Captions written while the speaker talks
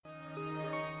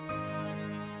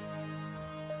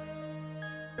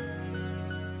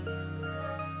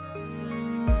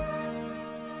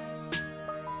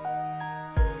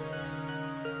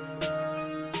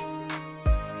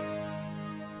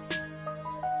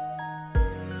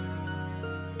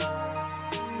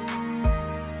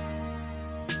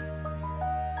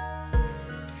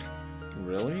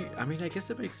I mean, I guess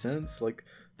it makes sense. Like,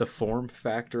 the form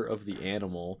factor of the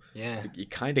animal. Yeah. You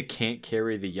kind of can't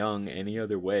carry the young any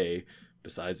other way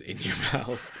besides in your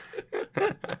mouth.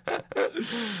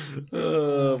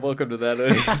 Welcome to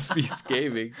that Speaks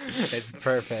Gaming. It's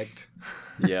perfect.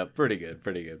 Yeah, pretty good.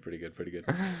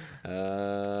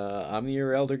 I'm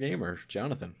your elder gamer,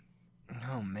 Jonathan.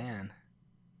 Oh, man.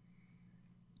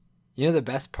 You know the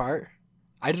best part?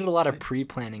 I did a lot of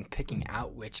pre-planning, picking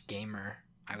out which gamer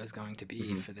I was going to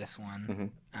be for this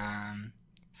one.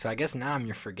 So I guess now I'm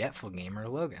your forgetful gamer,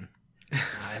 Logan.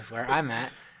 Is where I'm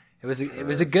at. It was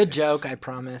a good joke, I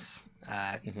promise.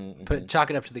 Chalk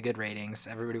it up to the good ratings.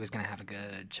 Everybody was gonna have a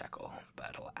good chuckle,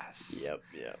 but alas. Yep.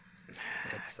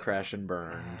 It's crash and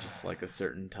burn, just like a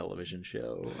certain television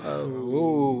show.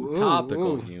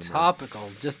 Topical humor. Topical,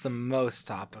 just the most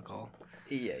topical.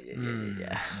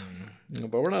 Yeah.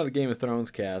 But we're not a Game of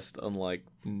Thrones cast, unlike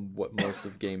what most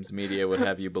of games media would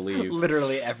have you believe.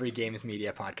 Literally every games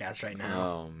media podcast right now.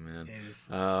 Oh man,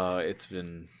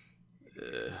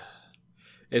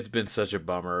 it's been such a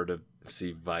bummer to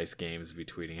see Vice Games be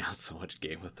tweeting out so much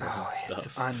Game of Thrones stuff.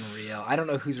 It's unreal. I don't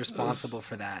know who's responsible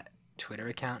for that Twitter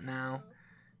account now,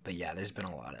 but yeah, there's been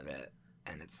a lot of it,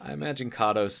 and it's. I imagine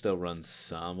Kato still runs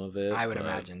some of it. I would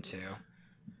imagine too.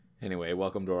 Anyway,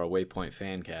 welcome to our Waypoint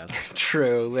fan cast.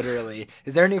 True, literally.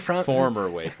 Is there a new former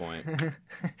Waypoint?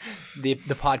 the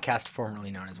podcast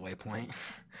formerly known as Waypoint.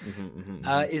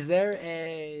 Is there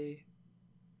a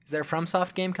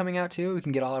FromSoft game coming out too? We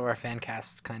can get all of our fan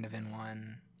casts kind of in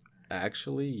one.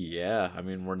 Actually, yeah. I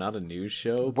mean, we're not a news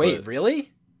show. Wait,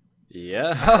 really?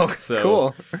 Yeah. Oh,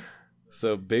 cool.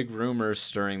 So big rumors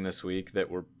stirring this week that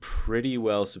were pretty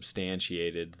well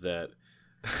substantiated that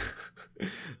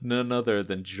none other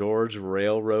than George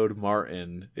Railroad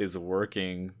Martin is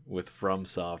working with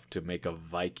FromSoft to make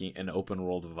an open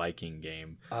world Viking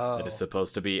game that is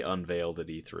supposed to be unveiled at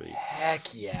E3.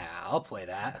 Heck yeah, I'll play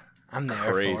that. I'm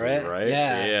there Crazy, for it. Right?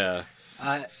 Yeah.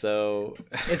 So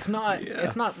it's not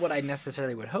it's not what I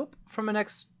necessarily would hope from a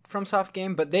next FromSoft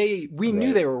game, but we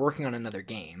knew they were working on another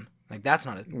game. Like, that's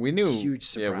not a huge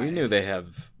surprise. Yeah, we knew they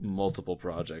have multiple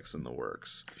projects in the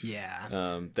works.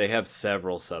 Yeah. They have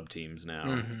several sub-teams now.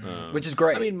 Which is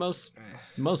great. I mean, most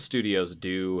studios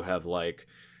do have, like,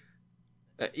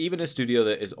 even a studio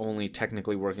that is only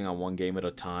technically working on one game at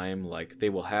a time, like, they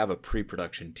will have a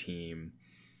pre-production team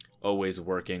always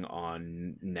working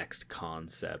on next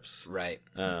concepts. Right.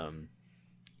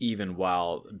 Even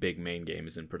while big main game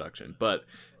is in production. But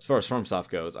as far as FromSoft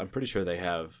goes, I'm pretty sure they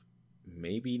have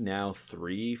maybe now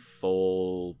 3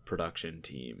 full production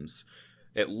teams,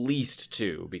 at least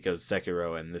 2, because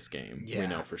Sekiro and this game we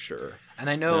know for sure. And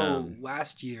I know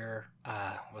last year,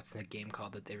 what's that game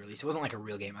called that they released? It wasn't like a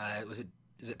real game. Is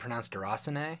it pronounced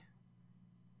Derasane?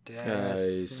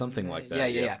 Something like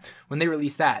that. Yeah. When they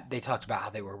released that, they talked about how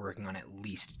they were working on at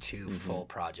least 2 full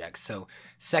projects. So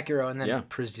Sekiro, and then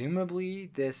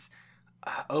presumably this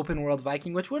open world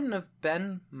Viking, which wouldn't have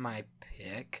been my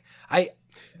pick.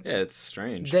 Yeah, it's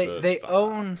strange. They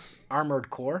own Armored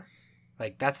Core,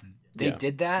 like they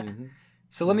did that.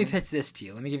 So let me pitch this to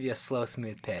you. Let me give you a slow,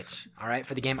 smooth pitch. All right,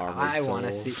 for the game I want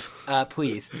to see.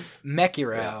 Please,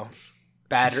 Mechiro,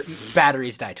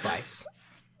 batteries die twice.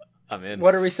 I'm in.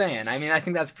 What are we saying? I mean, I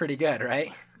think that's pretty good,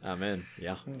 right? I'm in.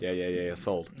 Yeah.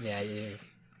 Sold. Yeah.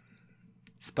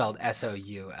 Spelled Sould,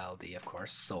 of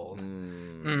course. Sold.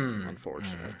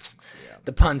 Unfortunate. Yeah.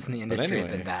 The puns in the industry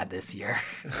have been bad this year.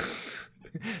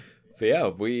 So yeah,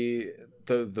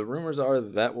 the rumors are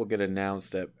that will get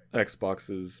announced at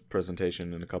Xbox's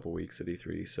presentation in a couple weeks at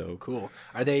E3. So cool.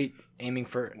 Are they aiming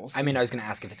for? I mean, I was going to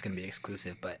ask if it's going to be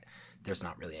exclusive, but there's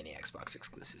not really any Xbox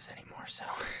exclusives anymore. So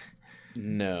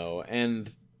no,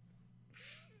 and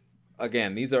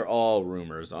again, these are all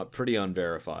rumors, pretty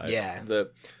unverified. Yeah.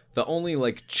 The only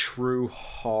like true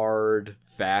hard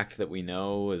fact that we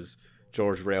know is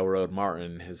George Railroad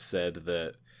Martin has said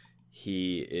that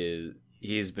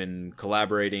he's been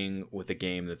collaborating with a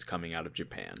game that's coming out of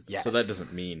Japan. Yes. So that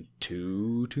doesn't mean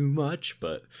too much,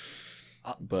 but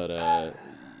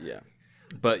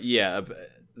yeah,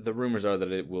 the rumors are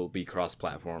that it will be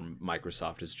cross-platform.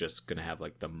 Microsoft is just going to have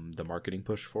like the marketing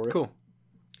push for it. Cool.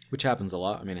 Which happens a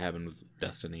lot. I mean, it happened with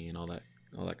Destiny and all that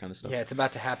kind of stuff. Yeah, it's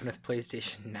about to happen with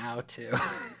PlayStation now too.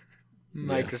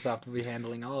 Microsoft will be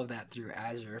handling all of that through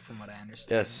Azure, from what I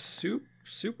understand. Yeah,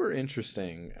 super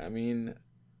interesting. I mean,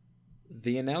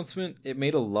 the announcement, it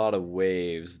made a lot of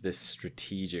waves, this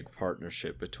strategic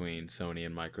partnership between Sony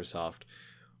and Microsoft,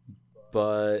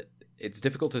 but it's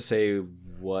difficult to say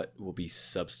what will be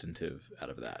substantive out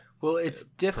of that. Well, it's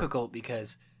difficult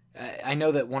because I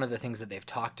know that one of the things that they've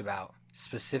talked about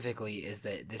specifically is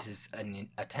that this is an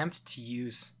attempt to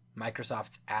use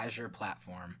Microsoft's Azure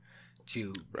platform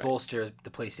to bolster the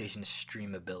PlayStation's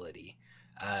streamability,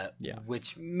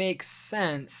 which makes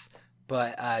sense.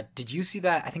 But did you see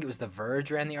that? I think it was The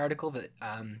Verge ran the article that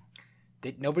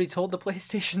nobody told the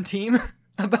PlayStation team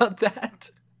about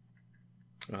that.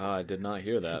 I did not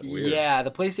hear that. Weird. Yeah,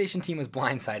 the PlayStation team was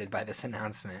blindsided by this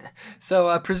announcement.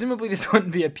 So presumably this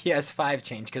wouldn't be a PS5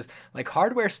 change because like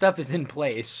hardware stuff is in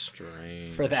place.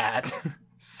 Strange. For that.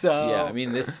 So yeah, I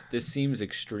mean this seems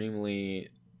extremely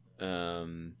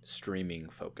streaming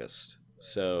focused.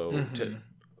 So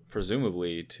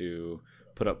presumably to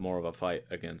put up more of a fight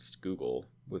against Google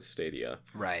with Stadia.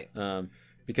 Right.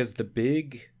 Because the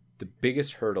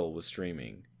biggest hurdle with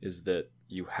streaming is that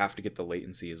you have to get the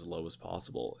latency as low as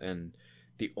possible. And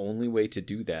the only way to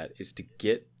do that is to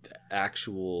get the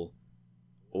actual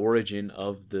origin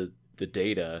of the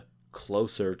data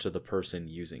closer to the person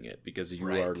using it, because you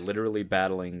are literally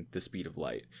battling the speed of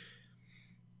light.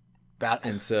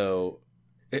 Battling the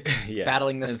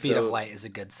speed of light is a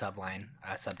good subtitle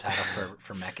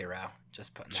for Mechiro.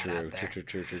 Just putting that out there.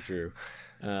 True.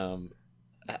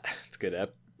 It's a good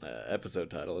episode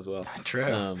title as well.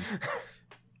 True.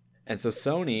 And so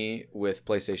Sony with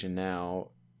PlayStation Now,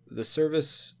 the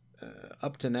service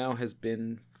up to now has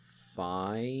been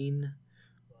fine,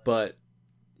 but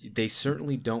they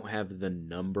certainly don't have the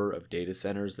number of data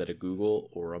centers that a Google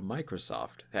or a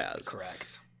Microsoft has.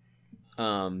 Correct.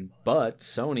 But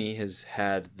Sony has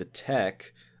had the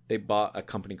tech. They bought a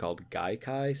company called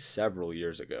Gaikai several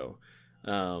years ago,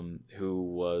 who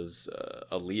was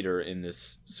a leader in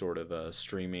this sort of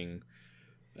streaming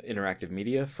interactive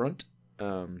media front.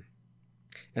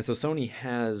 And so Sony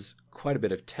has quite a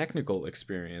bit of technical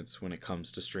experience when it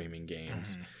comes to streaming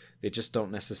games. Mm-hmm. They just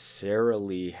don't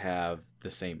necessarily have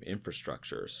the same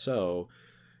infrastructure. So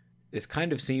it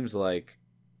kind of seems like,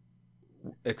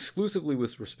 exclusively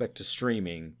with respect to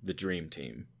streaming, the dream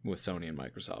team with Sony and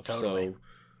Microsoft. Totally.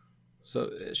 So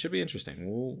it should be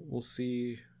interesting. We'll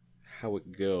see how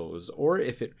it goes, or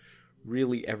if it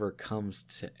really ever comes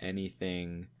to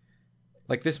anything.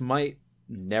 Like, this might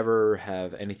never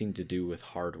have anything to do with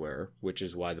hardware, which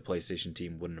is why the PlayStation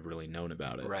team wouldn't have really known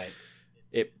about it. Right.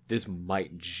 This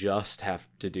might just have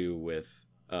to do with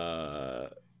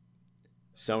Sony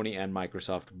and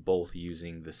Microsoft both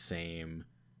using the same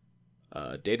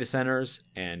data centers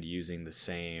and using the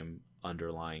same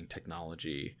underlying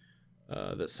technology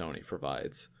that Sony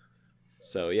provides.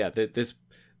 So yeah, this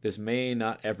may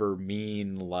not ever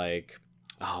mean like,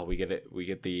 oh, we get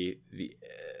the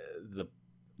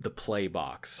play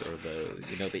box or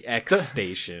the X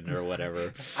station or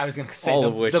whatever. I was gonna say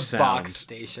the box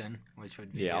station, which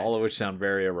would be all of which sound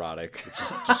very erotic, which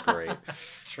is just great.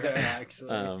 True,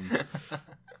 actually.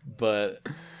 But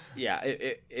yeah,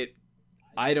 it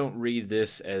I don't read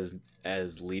this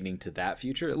as leading to that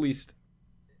future. At least,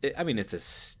 I mean, it's a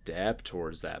step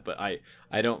towards that. But I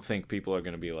don't think people are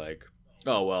going to be like,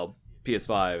 oh well,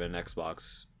 PS5 and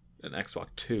Xbox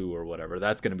 2 or whatever,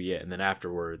 that's going to be it, and then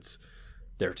afterwards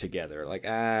they're together. Like,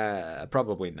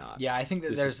 probably not. Yeah, I think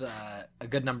that there's a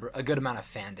good amount of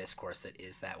fan discourse that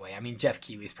is that way. I mean, Jeff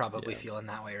Keighley's probably feeling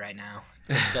that way right now,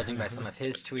 just judging by some of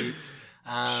his tweets.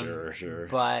 Sure.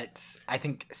 But I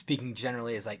think, speaking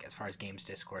generally as far as games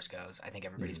discourse goes, I think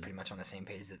everybody's pretty much on the same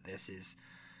page that this is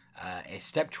a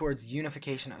step towards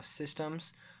unification of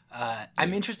systems.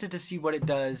 I'm interested to see what it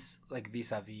does, like,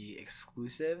 vis-a-vis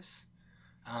exclusives,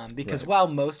 because while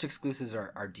most exclusives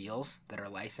are deals that are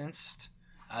licensed,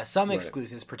 some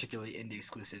exclusives, particularly indie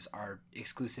exclusives, are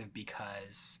exclusive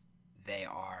because they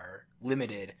are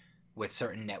limited with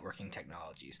certain networking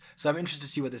technologies. So I'm interested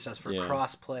to see what this does for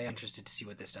crossplay. I'm interested to see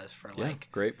what this does for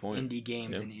great point. Indie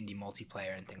games and indie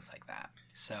multiplayer and things like that.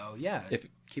 So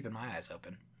keeping my eyes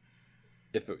open.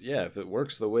 If it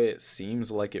works the way it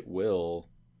seems like it will,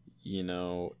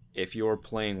 if you're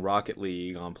playing Rocket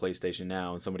League on PlayStation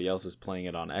Now and somebody else is playing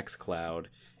it on xCloud,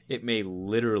 it may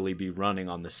literally be running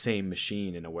on the same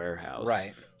machine in a warehouse.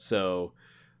 Right. So,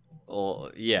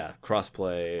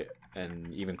 crossplay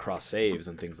and even cross saves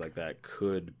and things like that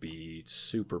could be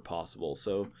super possible.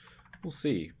 So we'll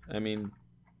see. I mean,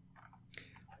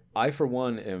 I for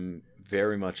one am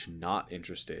very much not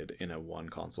interested in a one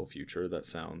console future. That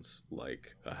sounds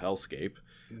like a hellscape.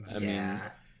 I mean,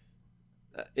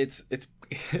 it's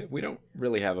we don't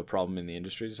really have a problem in the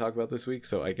industry to talk about this week,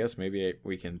 so I guess maybe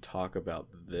we can talk about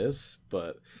this.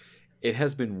 But it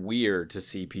has been weird to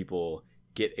see people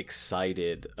get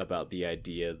excited about the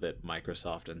idea that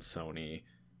Microsoft and Sony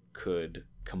could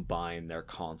combine their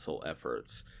console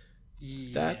efforts.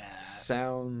 That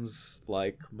sounds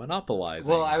like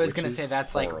monopolizing. Well, I was going to say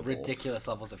that's horrible. like ridiculous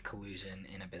levels of collusion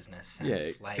in a business sense.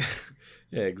 Yeah, like,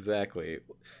 yeah, exactly.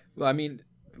 Well, I mean,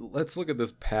 let's look at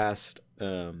this past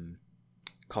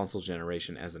console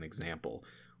generation as an example.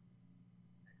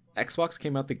 Xbox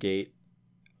came out the gate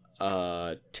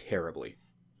terribly.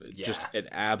 Yeah. Just an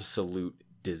absolute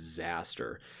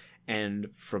disaster. And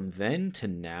from then to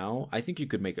now, I think you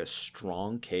could make a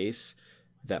strong case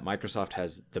that Microsoft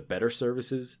has the better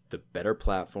services, the better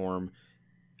platform,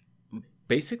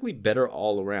 basically better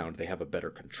all around. They have a better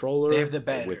controller. They have the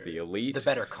better with the Elite, the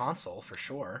better console for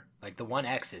sure. Like the One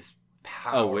X is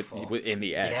powerful. Oh, in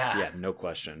the X, yeah, no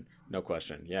question,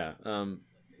 yeah.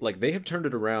 Like they have turned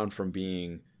it around from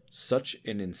being such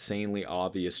an insanely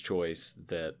obvious choice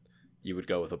that you would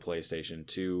go with a PlayStation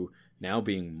to now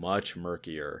being much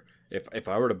murkier. If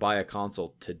I were to buy a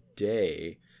console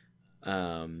today,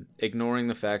 ignoring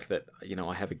the fact that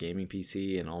I have a gaming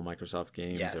PC and all Microsoft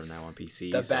games are now on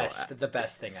PC. The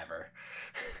best thing ever.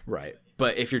 Right,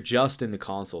 but if you're just in the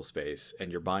console space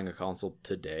and you're buying a console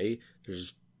today,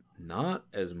 there's not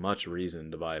as much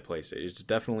reason to buy a PlayStation. It's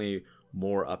definitely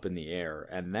more up in the air,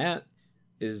 and that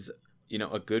is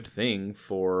a good thing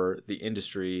for the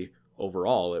industry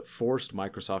overall. It forced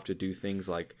Microsoft to do things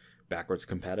like backwards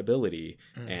compatibility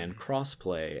and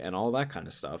crossplay and all that kind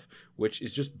of stuff, which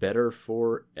is just better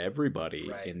for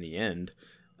everybody in the end.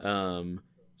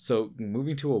 So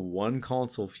moving to a one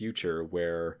console future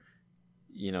where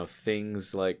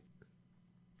things like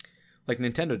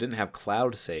Nintendo didn't have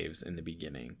cloud saves in the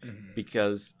beginning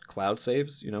because cloud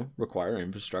saves require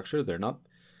infrastructure. They're not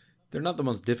the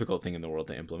most difficult thing in the world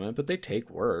to implement, but they take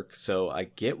work. So I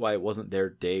get why it wasn't there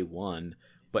day one.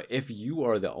 But if you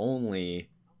are the only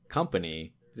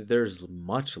company, there's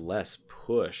much less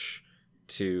push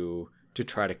to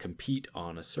try to compete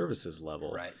on a services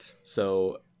level. Right.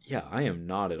 So yeah, I am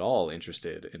not at all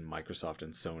interested in Microsoft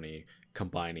and Sony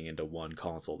combining into one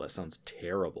console. That sounds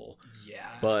terrible. Yeah.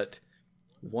 But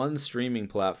one streaming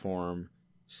platform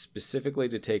specifically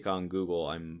to take on Google,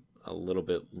 I'm a little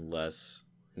bit less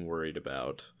worried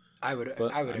about. I would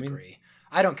agree.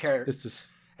 I don't care. This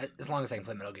is as long as I can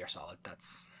play Metal Gear Solid.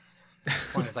 That's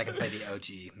as long as I can play the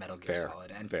OG Metal Gear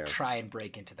Solid and try and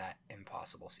break into that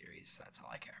Impossible series. That's all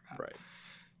I care about. Right.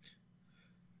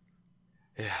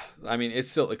 Yeah, I mean, it's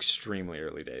still extremely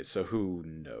early days, so who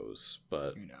knows?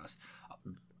 But who knows?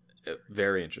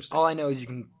 Very interesting. All I know is you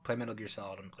can play Metal Gear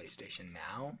Solid on PlayStation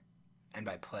now, and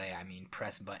by play I mean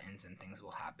press buttons and things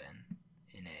will happen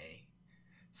in a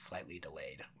slightly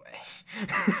delayed way.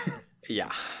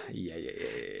 Yeah.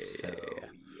 So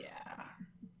yeah.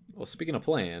 Well, speaking of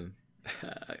playing,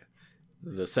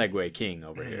 the Segway King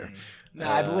over here. No,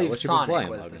 I believe Sonic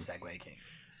was the Segway King.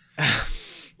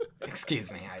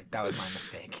 Excuse me, that was my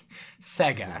mistake.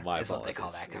 Sega is what they call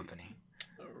that company.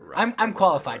 Right, I'm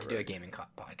qualified to do a gaming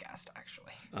podcast,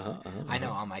 actually. I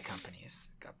know all my companies.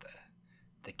 Got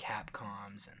the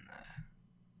Capcoms and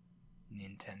the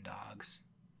Nintendogs.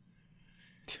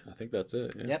 I think that's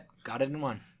it. Yeah. Yep, got it in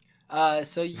one.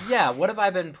 So yeah, what have I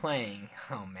been playing?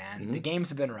 Oh man, the games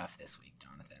have been rough this week,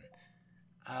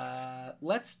 Jonathan.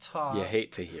 Let's talk. You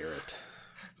hate to hear it,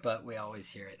 but we always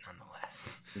hear it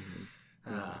nonetheless.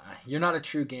 You're not a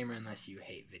true gamer unless you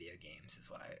hate video games, is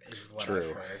what I've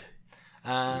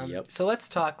heard. So let's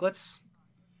talk. Let's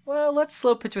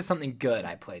slow pitch with something good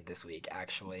I played this week.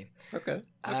 Actually, okay.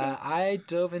 I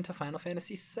dove into Final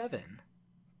Fantasy VII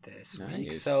this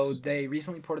week. So they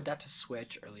recently ported that to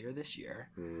Switch earlier this year.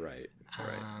 Right.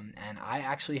 And I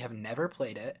actually have never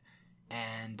played it,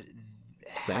 and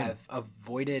have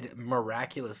avoided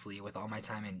miraculously with all my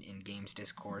time in games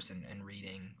discourse and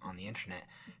reading on the internet,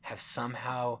 have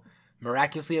somehow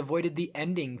miraculously avoided the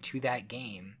ending to that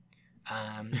game,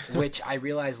 which I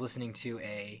realized listening to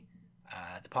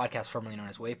the podcast formerly known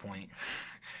as Waypoint.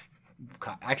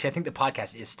 Actually, I think the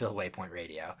podcast is still Waypoint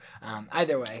Radio.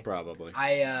 Either way, probably.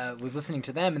 I was listening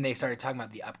to them, and they started talking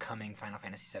about the upcoming Final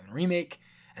Fantasy VII remake,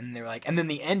 and they were like, and then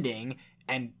the ending,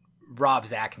 and Rob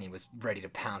Zacny was ready to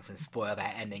pounce and spoil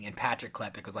that ending, and Patrick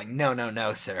Klepek was like,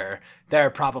 no, sir. There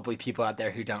are probably people out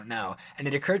there who don't know. And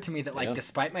it occurred to me that,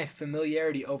 despite my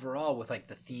familiarity overall with,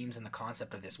 the themes and the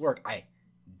concept of this work, I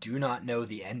do not know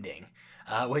the ending,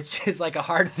 which is, a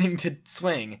hard thing to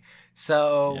swing.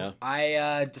 So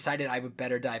I decided I would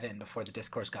better dive in before the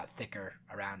discourse got thicker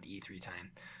around E3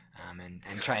 time,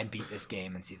 and try and beat this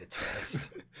game and see the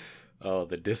twist. Oh,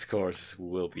 the discourse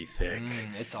will be thick.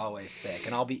 It's always thick,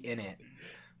 and I'll be in it,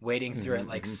 wading through it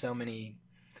like so many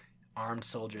armed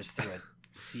soldiers through a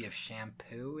sea of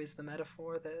shampoo is the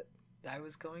metaphor that I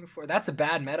was going for. That's a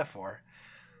bad metaphor.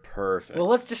 Perfect. Well,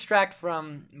 let's distract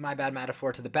from my bad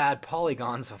metaphor to the bad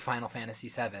polygons of Final Fantasy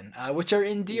VII, which are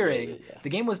endearing. Yeah. The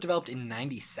game was developed in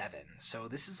 '97, so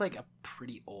this is like a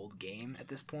pretty old game at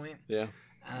this point. Yeah.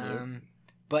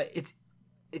 But it's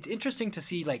interesting to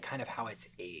see like kind of how it's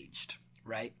aged,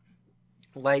 right?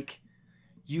 Like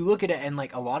you look at it and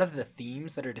like a lot of the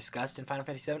themes that are discussed in Final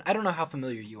Fantasy VII. I don't know how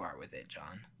familiar you are with it,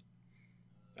 John.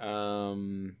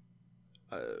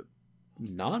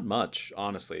 Not much,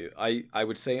 honestly. I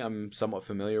would say I'm somewhat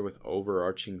familiar with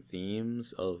overarching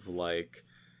themes of like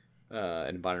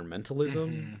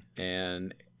environmentalism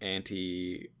and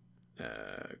anti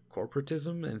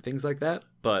corporatism and things like that.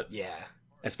 But yeah,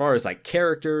 as far as like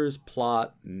characters,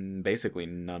 plot, basically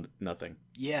nothing.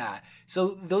 Yeah, so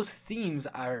those themes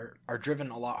are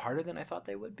driven a lot harder than I thought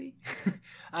they would be.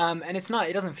 And it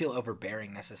doesn't feel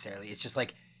overbearing necessarily. It's just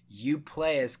like you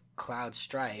play as Cloud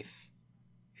Strife,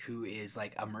 who is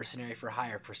like a mercenary for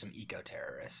hire for some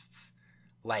eco-terrorists.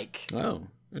 Like, oh,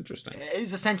 interesting.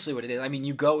 Is essentially what it is. I mean,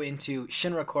 you go into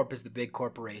Shinra Corp is the big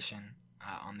corporation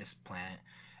on this planet,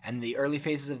 and the early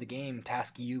phases of the game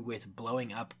task you with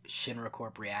blowing up Shinra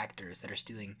Corp reactors that are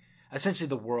stealing essentially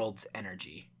the world's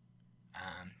energy,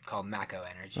 called Mako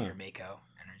Energy or Mako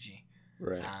Energy.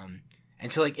 Right.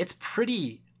 And so like it's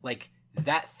pretty like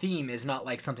that theme is not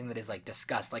like something that is like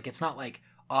discussed. Like it's not like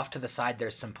off to the side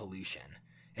there's some pollution.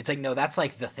 It's like, no, that's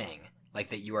like the thing like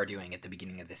that you are doing at the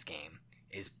beginning of this game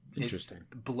is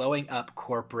blowing up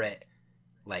corporate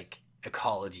like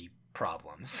ecology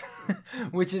problems,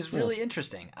 which is really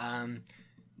interesting.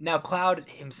 Now Cloud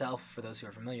himself, for those who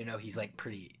are familiar, know he's like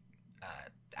pretty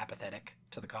apathetic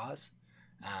to the cause,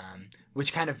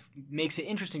 which kind of makes it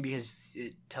interesting because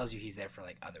it tells you he's there for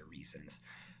like other reasons.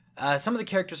 Some of the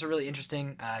characters are really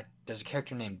interesting. There's a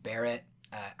character named Barrett,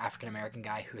 African-American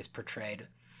guy who is portrayed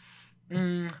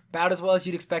about as well as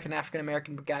you'd expect an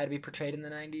African-American guy to be portrayed in the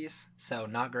 90s. So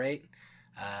not great.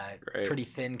 Pretty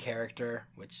thin character,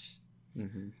 which,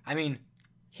 I mean,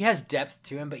 he has depth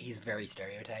to him, but he's very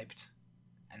stereotyped.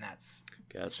 And that's...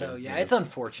 Gotcha. So, yeah, it's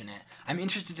unfortunate. I'm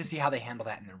interested to see how they handle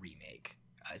that in the remake,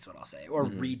 is what I'll say. Or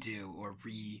redo, or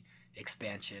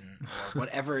re-expansion, or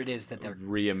whatever it is that they're...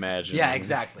 Reimagining. Yeah,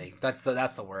 exactly.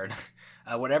 That's the word.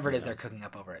 Whatever it is they're cooking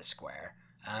up over at Square.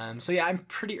 So yeah, I'm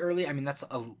pretty early. I mean,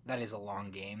 that is a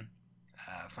long game.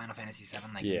 Final Fantasy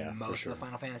VII, like most of the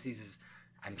Final Fantasies, is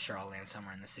I'm sure I'll land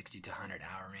somewhere in the 60 to 100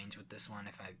 hour range with this one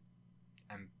if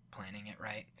I'm planning it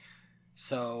right.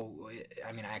 So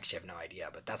I mean, I actually have no idea,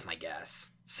 but that's my guess.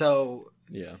 So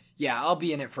yeah, I'll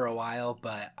be in it for a while,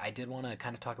 but I did want to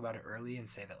kind of talk about it early and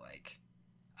say that like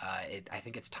I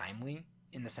think it's timely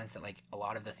in the sense that like a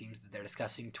lot of the themes that they're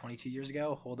discussing 22 years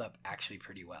ago hold up actually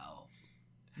pretty well.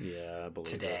 Yeah, I believe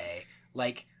today.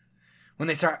 Like when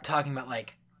they start talking about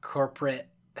like corporate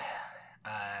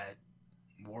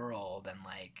world and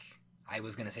like I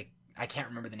was gonna say I can't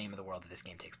remember the name of the world that this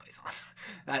game takes place on.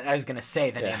 I was gonna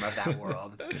say the name of that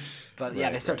world, but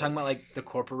they start talking about like the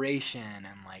corporation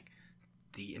and like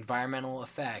the environmental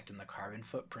effect and the carbon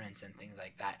footprints and things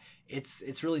like that.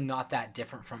 It's really not that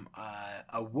different from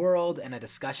a world and a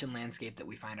discussion landscape that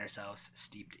we find ourselves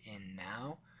steeped in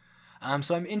now.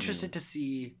 So I'm interested to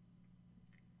see.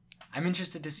 I'm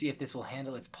interested to see if this will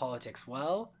handle its politics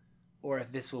well, or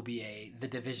if this will be the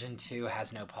Division 2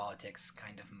 has no politics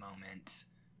kind of moment.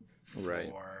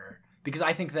 Because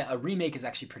I think that a remake is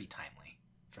actually pretty timely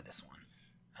for this one.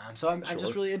 So I'm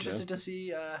just really interested to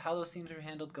see how those themes are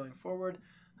handled going forward,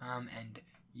 and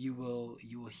you will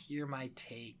hear my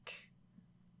take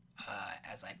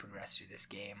as I progress through this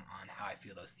game on how I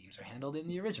feel those themes are handled in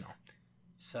the original.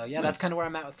 So yeah, that's kind of where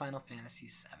I'm at with Final Fantasy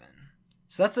VII.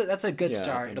 So that's a good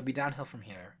start. It'll be downhill from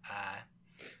here.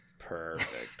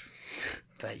 Perfect.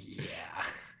 But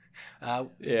yeah.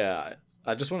 Yeah,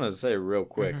 I just wanted to say real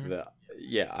quick that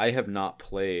I have not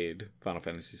played Final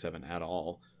Fantasy VII at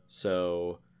all.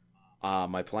 So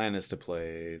my plan is to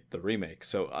play the remake.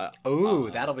 So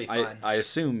that'll be fun. I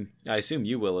assume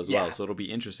you will as well. So it'll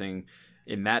be interesting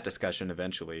in that discussion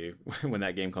eventually when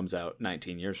that game comes out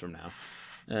 19 years from now.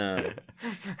 And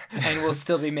we'll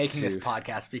still be making this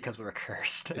podcast because we're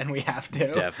cursed and we have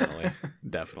to.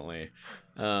 Definitely.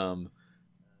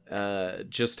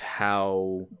 Just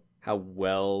how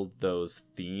well those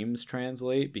themes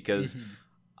translate, because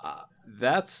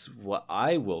that's what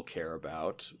I will care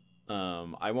about.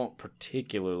 I won't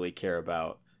particularly care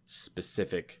about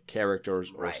specific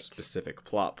characters or specific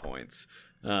plot points.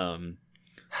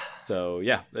 So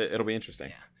yeah, it'll be interesting.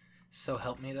 Yeah. So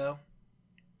help me though.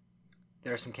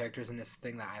 There are some characters in this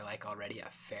thing that I like already a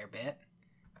fair bit.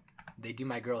 They do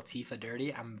my girl Tifa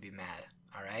dirty, I'm going to be mad.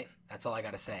 All right? That's all I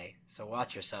got to say. So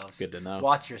watch yourselves. Good to know.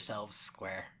 Watch yourselves,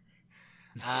 Square.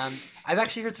 I've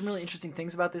actually heard some really interesting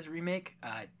things about this remake.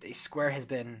 Square has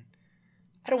been,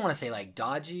 I don't want to say like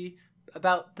dodgy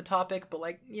about the topic, but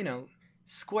like, you know,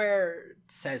 Square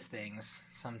says things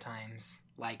sometimes,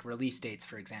 like release dates,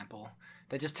 for example,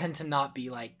 that just tend to not be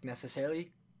like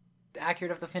necessarily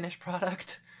accurate of the finished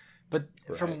product. But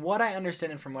from what I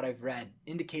understand and from what I've read,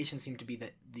 indications seem to be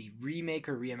that the remake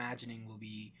or reimagining will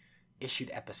be issued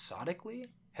episodically.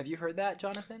 Have you heard that,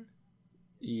 Jonathan?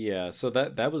 Yeah, so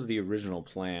that was the original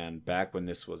plan back when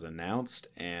this was announced,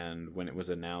 and when it was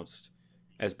announced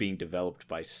as being developed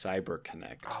by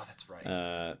CyberConnect. Oh, that's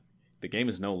right. The game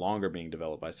is no longer being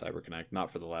developed by CyberConnect,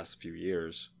 not for the last few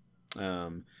years.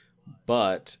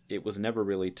 But it was never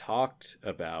really talked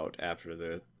about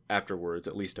afterwards,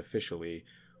 at least officially,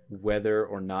 whether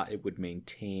or not it would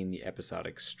maintain the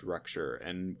episodic structure,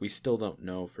 and we still don't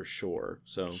know for sure.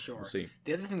 So we'll see.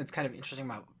 The other thing that's kind of interesting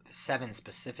about 7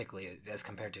 specifically, as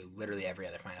compared to literally every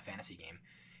other Final Fantasy game,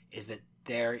 is that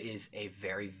there is a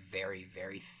very, very,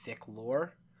 very thick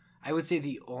lore. I would say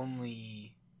the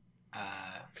only...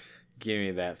 Give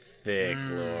me that thick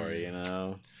lore, you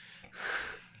know?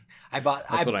 I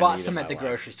bought some at the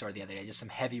grocery store the other day, just some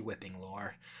heavy whipping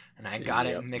lore. And I got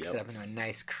it and mixed it up into a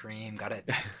nice cream. Got a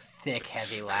thick,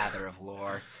 heavy lather of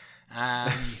lore.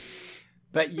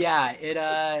 But yeah,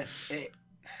 it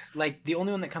like the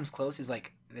only one that comes close is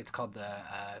like, it's called the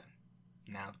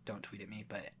now don't tweet at me,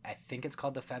 but I think it's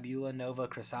called the Fabula Nova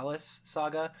Chrysalis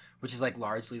saga, which is like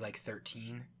largely like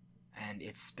 13 and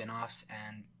its spin-offs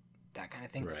and that kind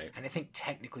of thing. Right. And I think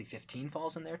technically 15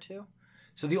 falls in there too.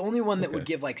 So the only one that would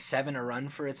give like 7 a run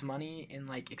for its money in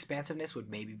like expansiveness would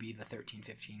maybe be the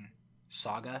 13-15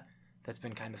 saga that's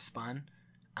been kind of spun.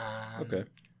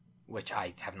 Which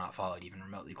I have not followed even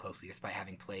remotely closely, despite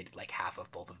having played like half of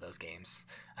both of those games.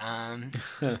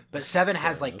 But 7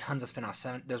 has like tons of spin-offs.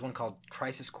 There's one called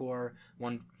Crisis Core,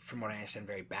 one from what I understand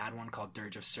very bad one called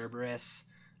Dirge of Cerberus.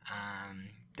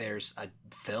 There's a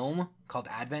film called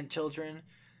Advent Children.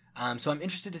 So I'm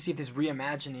interested to see if this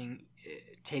reimagining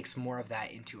takes more of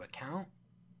that into account.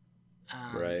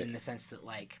 In the sense that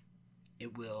like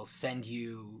it will send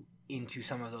you into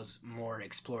some of those more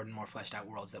explored and more fleshed out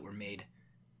worlds that were made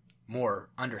more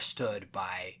understood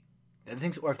by the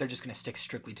things, or if they're just going to stick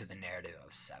strictly to the narrative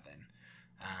of 7.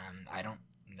 I don't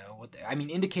know what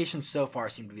indications so far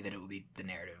seem to be that it will be the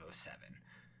narrative of 7.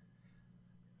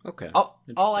 Okay.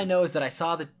 All I know is that I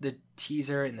saw the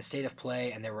teaser in the state of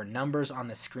play, and there were numbers on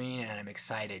the screen, and I'm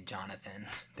excited, Jonathan.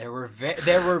 There were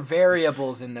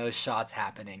variables in those shots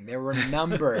happening. There were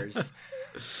numbers.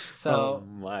 So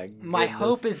my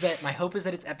hope is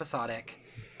that it's episodic,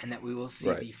 and that we will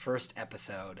see the first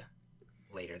episode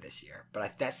later this year.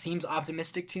 But that seems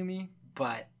optimistic to me.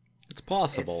 But it's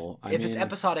possible. If it's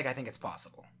episodic, I think it's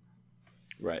possible.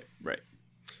 Right.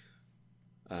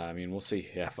 We'll see.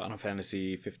 Yeah, Final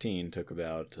Fantasy 15 took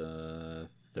about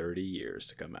 30 years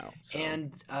to come out. So.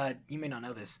 And you may not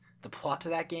know this, the plot to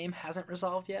that game hasn't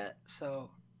resolved yet.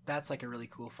 So that's like a really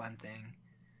cool, fun thing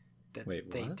that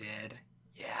they did.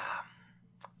 Yeah.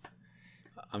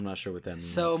 I'm not sure what that means.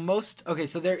 So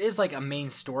so there is like a main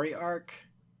story arc,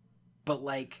 but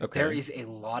like there is a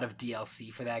lot of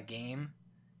DLC for that game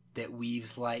that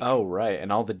weaves like... Oh, right.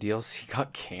 And all the DLC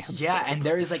got canceled. Yeah, and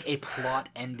there is like a plot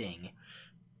ending.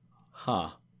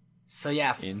 Huh. So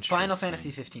yeah, Final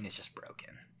Fantasy 15 is just broken.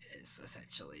 Is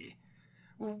essentially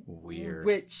weird.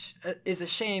 Which is a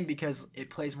shame because it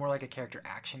plays more like a character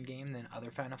action game than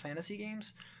other Final Fantasy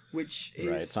games, which is...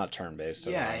 Right, it's not turn-based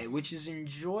at all. Which is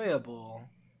enjoyable.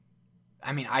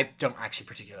 I mean, I don't actually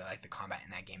particularly like the combat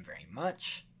in that game very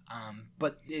much,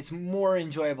 but it's more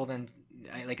enjoyable than...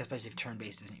 Like, especially if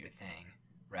turn-based isn't your thing,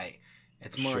 right?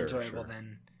 It's more enjoyable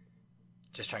than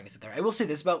just trying to sit there. I will say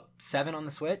this about 7 on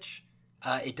the Switch.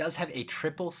 It does have a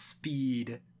triple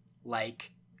speed,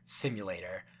 like,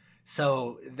 simulator.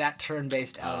 So that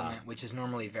turn-based element, which is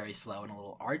normally very slow and a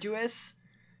little arduous,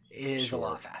 is a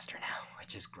lot faster now,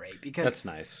 which is great. Because that's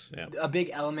nice. Yeah. A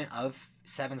big element of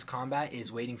 7's combat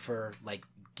is waiting for, like,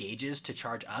 gauges to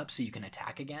charge up so you can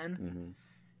attack again. Mm-hmm.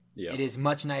 Yeah. It is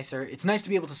much nicer. It's nice to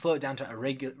be able to slow it down to a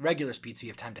regular speed so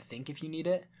you have time to think if you need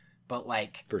it. But,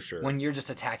 like, for sure, when you're just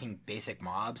attacking basic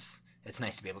mobs, it's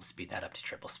nice to be able to speed that up to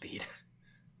triple speed.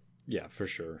 Yeah, for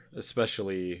sure.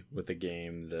 Especially with a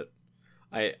game that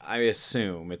I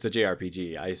assume it's a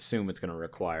JRPG. I assume it's going to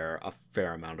require a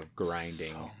fair amount of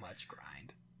grinding. So much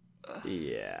grind.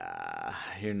 Yeah,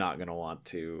 you're not going to want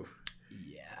to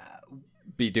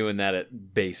be doing that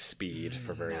at base speed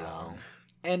for very long.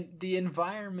 And the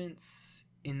environments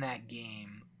in that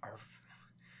game are...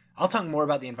 I'll talk more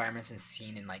about the environments and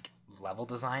scene and, like, level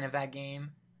design of that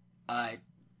game.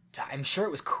 I'm sure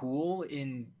it was cool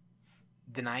in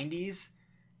the 90s.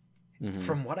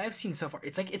 From what I've seen so far,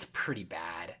 it's like it's pretty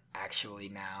bad actually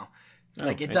now.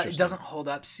 Like it doesn't hold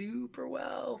up super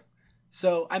well.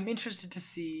 So I'm interested to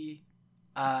see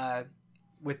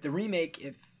with the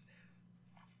remake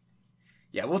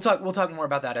we'll talk more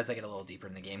about that as I get a little deeper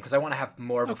in the game because I want to have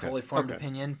more of a fully formed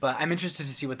opinion. But I'm interested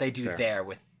to see what they do there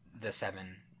with the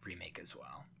 7 remake as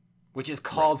well, which is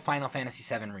called Final Fantasy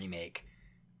 7 Remake.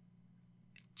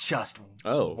 Just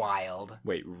wild.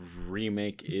 Wait,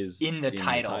 remake is in the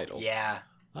title. Yeah.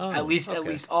 At least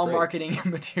all marketing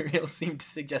materials seem to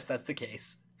suggest that's the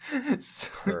case.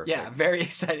 So, yeah, very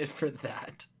excited for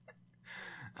that.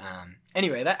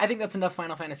 Anyway, I think that's enough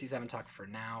Final Fantasy 7 talk for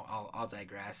now. I'll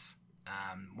digress.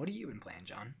 What have you been playing,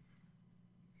 John?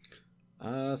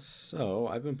 So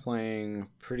I've been playing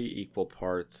pretty equal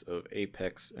parts of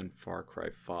Apex and Far Cry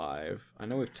 5. I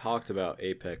know we've talked about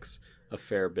Apex a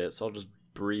fair bit, so I'll just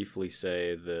briefly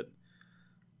say that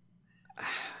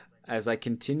as I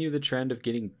continue the trend of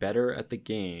getting better at the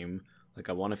game, like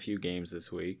I won a few games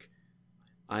this week,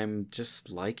 I'm just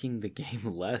liking the game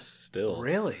less still.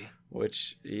 Really?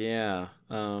 Which, yeah.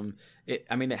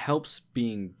 It helps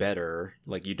being better.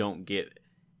 Like, you don't get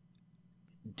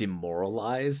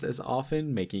demoralized as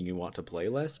often, making you want to play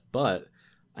less, but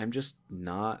I'm just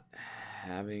not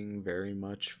having very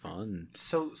much fun.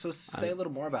 So say a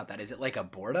little more about that. Is it like a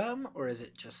boredom, or is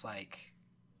it just like...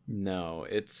 No,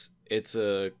 it's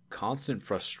a constant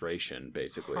frustration,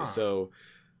 basically. So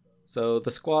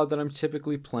the squad that I'm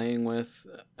typically playing with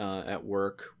at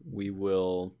work, we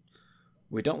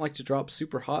don't like to drop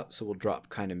super hot, so we'll drop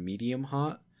kind of medium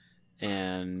hot.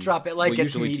 And drop it like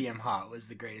it's medium hot was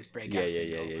the greatest breakout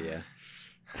single. Yeah.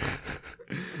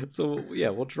 So yeah,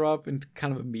 we'll drop into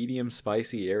kind of a medium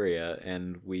spicy area,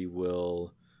 and we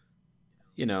will,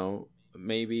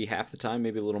 maybe half the time,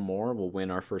 maybe a little more, we'll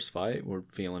win our first fight. We're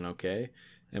feeling okay,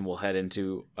 and we'll head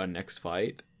into a next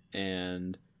fight,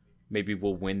 and maybe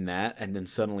we'll win that, and then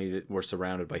suddenly we're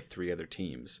surrounded by 3 other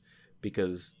teams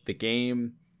because the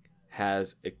game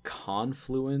has a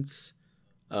confluence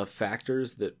of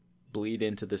factors that bleed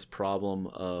into this problem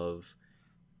of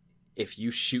if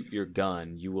you shoot your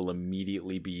gun, you will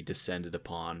immediately be descended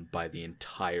upon by the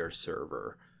entire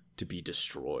server to be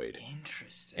destroyed.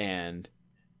 Interesting.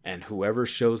 And whoever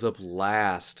shows up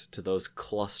last to those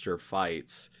cluster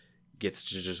fights gets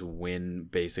to just win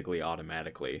basically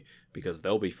automatically because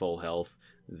they'll be full health.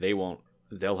 They'll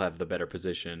have the better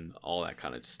position, all that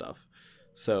kind of stuff.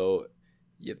 So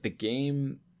the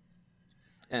game,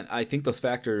 and I think those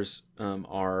factors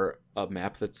are a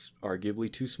map that's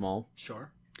arguably too small.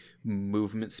 Sure.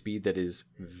 Movement speed that is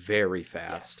very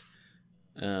fast.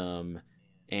 Yes.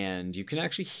 And you can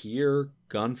actually hear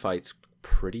gunfights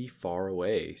pretty far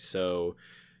away. So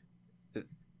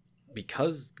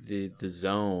because the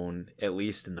zone, at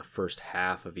least in the first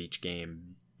half of each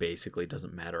game, basically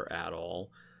doesn't matter at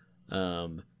all,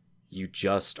 you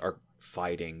just are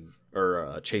fighting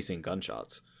or chasing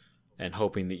gunshots and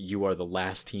hoping that you are the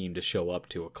last team to show up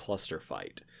to a cluster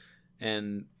fight.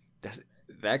 And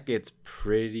that gets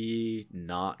pretty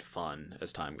not fun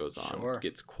as time goes on. Sure. It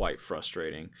gets quite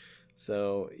frustrating.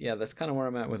 So, yeah, that's kind of where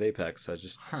I'm at with Apex.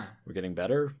 We're getting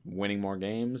better, winning more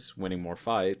games, winning more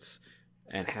fights,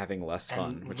 and having less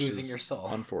fun, which losing is your soul.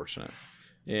 Unfortunate.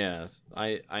 Yeah,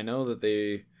 I know that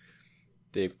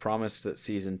they've promised that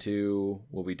Season 2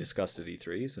 will be discussed at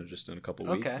E3, so just in a couple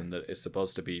weeks, and that it's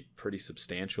supposed to be pretty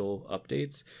substantial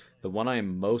updates. The one I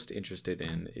am most interested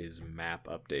in is map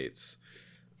updates.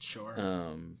 Sure.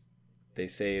 They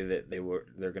say that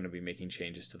they're going to be making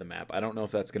changes to the map. I don't know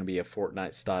if that's going to be a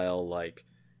Fortnite style, like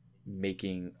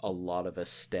making a lot of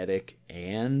aesthetic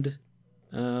and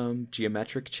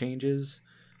geometric changes,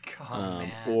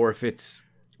 or if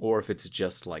it's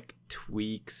just like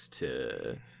tweaks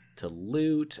to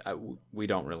loot. We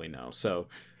don't really know. So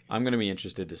I'm going to be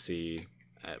interested to see.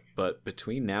 But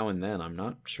between now and then, I'm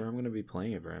not sure I'm going to be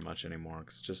playing it very much anymore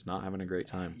because it's just not having a great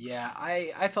time. Yeah,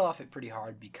 I fell off it pretty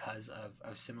hard because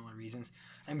of similar reasons.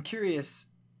 I'm curious.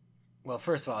 Well,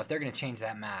 first of all, if they're going to change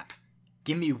that map,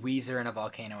 give me Weezer in a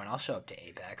volcano and I'll show up to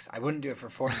Apex. I wouldn't do it for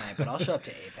Fortnite, but I'll show up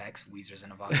to Apex. Weezer's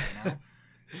in a volcano.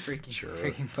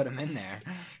 Freaking put them in there.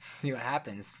 See what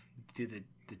happens. Do the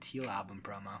Teal album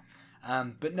promo.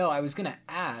 But no, I was going to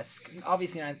ask.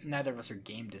 Obviously, neither of us are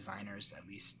game designers, at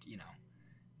least,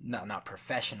 not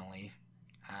professionally.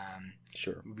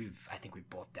 Sure. I think we've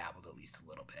both dabbled at least a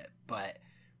little bit. But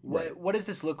what does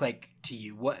this look like to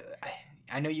you?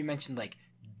 I know you mentioned like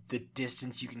the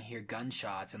distance you can hear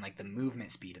gunshots and like the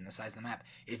movement speed and the size of the map.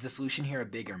 Is the solution here a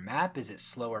bigger map? Is it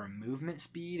slower movement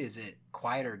speed? Is it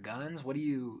quieter guns? What do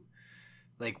you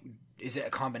like? Is it a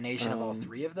combination of all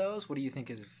 3 of those? What do you think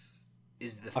is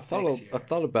is the fix here? I've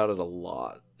thought about it a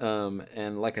lot.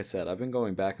 And like I said, I've been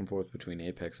going back and forth between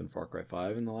Apex and Far Cry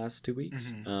 5 in the last 2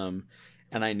 weeks. Mm-hmm.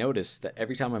 And I noticed that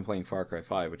every time I'm playing Far Cry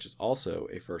 5, which is also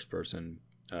a first-person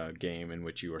game in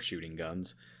which you are shooting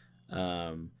guns,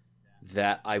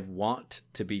 that I want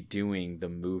to be doing the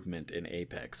movement in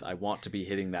Apex. I want to be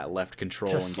hitting that left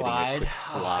control and getting a quick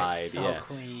slide. Oh, it's so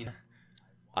clean.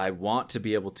 I want to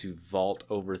be able to vault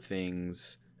over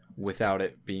things without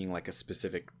it being like a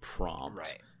specific prompt.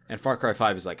 Right. And Far Cry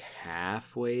 5 is like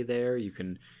halfway there. You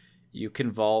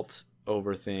can vault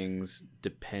over things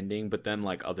depending, but then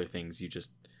like other things you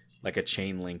just like a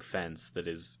chain link fence that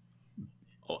is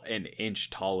an inch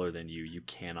taller than you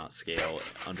cannot scale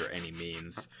under any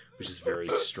means, which is very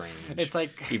strange. It's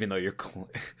like even though you're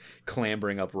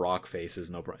clambering up rock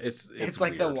faces, no problem. It's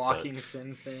like weird, the walking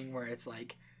sim thing where it's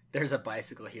like there's a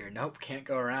bicycle here. Nope, can't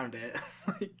go around it.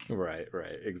 Right,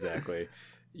 exactly.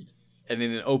 And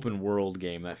in an open world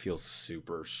game, that feels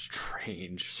super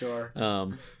strange. Sure.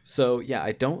 So yeah,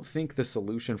 I don't think the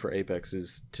solution for Apex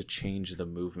is to change the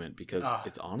movement because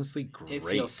it's honestly great. It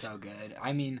feels so good.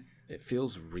 I mean, it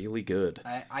feels really good.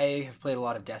 I have played a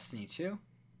lot of Destiny 2,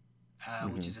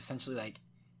 which is essentially like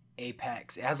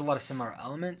Apex. It has a lot of similar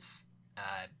elements,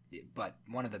 but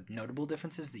one of the notable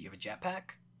differences is that you have a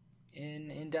jetpack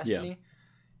in Destiny. Yeah.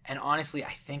 And honestly,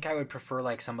 I think I would prefer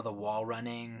like some of the wall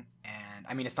running, and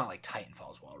I mean it's not like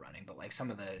Titanfall's wall running, but like some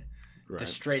of the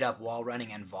straight up wall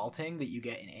running and vaulting that you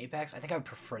get in Apex. I think I would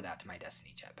prefer that to my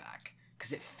Destiny jetpack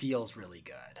because it feels really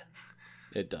good.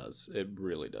 It does. It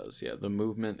really does. Yeah, the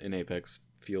movement in Apex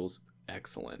feels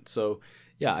excellent. So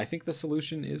yeah, I think the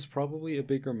solution is probably a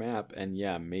bigger map and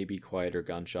yeah, maybe quieter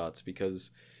gunshots because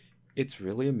it's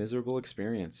really a miserable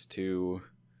experience to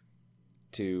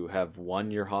have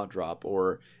won your hot drop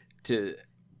or to...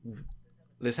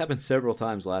 This happened several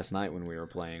times last night when we were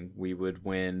playing. We would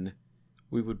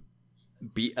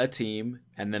beat a team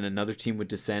and then another team would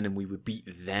descend and we would beat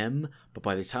them, but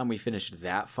by the time we finished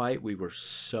that fight we were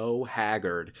so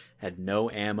haggard, had no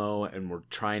ammo, and were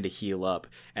trying to heal up,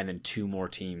 and then 2 more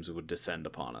teams would descend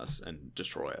upon us and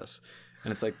destroy us.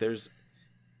 And it's like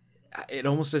it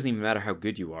almost doesn't even matter how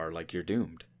good you are, like you're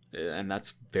doomed. And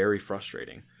that's very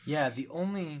frustrating. Yeah, the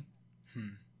only...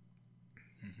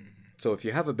 So if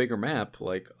you have a bigger map,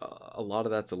 like a lot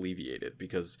of that's alleviated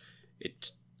because they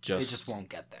just won't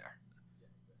get there.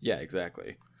 Yeah,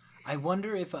 exactly. I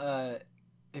wonder if a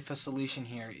solution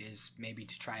here is maybe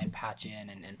to try and patch in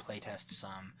and playtest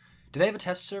some... Do they have a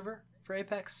test server for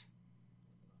Apex?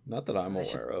 Not that I'm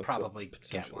aware of. Probably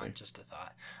get one, just a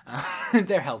thought.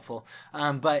 They're helpful.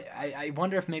 But I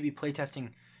wonder if maybe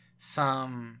playtesting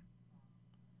some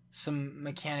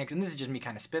mechanics, and this is just me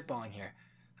kind of spitballing here.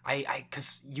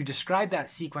 Because you described that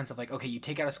sequence of like, okay, you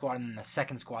take out a squad and then the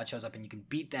second squad shows up and you can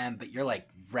beat them, but you're like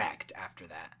wrecked after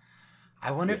that. I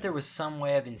wonder if there was some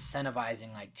way of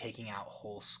incentivizing like taking out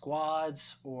whole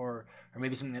squads or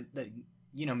maybe something that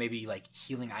maybe like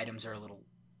healing items are a little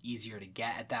easier to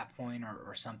get at that point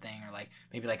or something, or like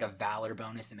maybe like a valor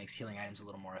bonus that makes healing items a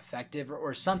little more effective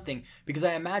or something, because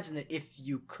I imagine that if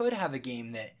you could have a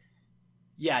game that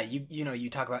you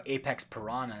talk about Apex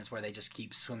Piranhas where they just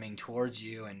keep swimming towards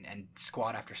you and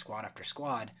squad after squad after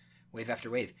squad, wave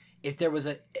after wave. If there was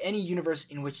any universe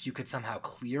in which you could somehow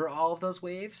clear all of those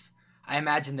waves, I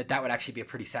imagine that would actually be a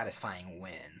pretty satisfying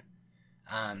win.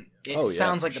 It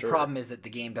sounds like the problem is that the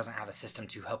game doesn't have a system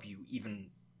to help you even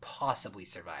possibly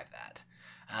survive that.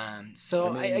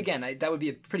 That would be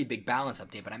a pretty big balance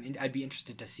update, but I'd be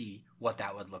interested to see what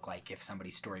that would look like if somebody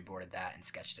storyboarded that and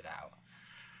sketched it out.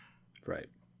 Right.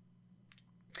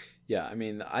 Yeah, I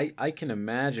mean, I can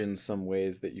imagine some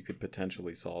ways that you could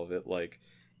potentially solve it. Like,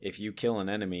 if you kill an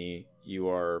enemy, you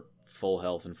are full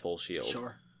health and full shield.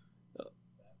 Sure.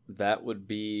 That would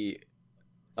be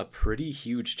a pretty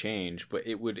huge change, but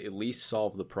it would at least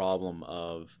solve the problem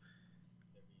of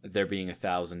there being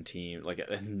 1,000 teams, like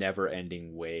a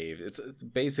never-ending wave. It's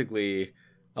basically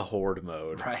a horde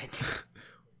mode. Right.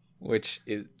 Which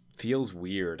feels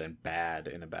weird and bad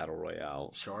in a battle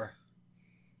royale. Sure.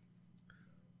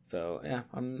 So yeah,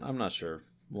 I'm not sure.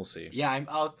 We'll see. Yeah,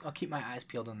 I'll keep my eyes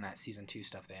peeled on that season 2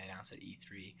 stuff they announced at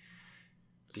E3,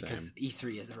 because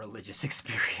E3 is a religious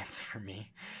experience for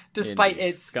me, despite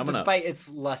its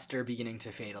luster beginning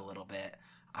to fade a little bit.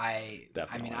 I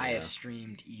have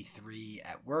streamed E3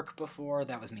 at work before.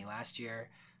 That was me last year.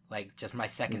 Like, just my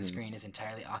second screen is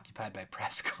entirely occupied by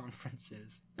press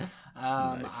conferences.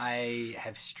 Nice. I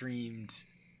streamed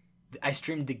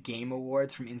the Game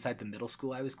Awards from inside the middle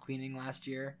school I was cleaning last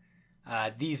year.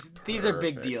 These are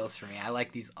big deals for me. I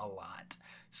like these a lot.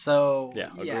 So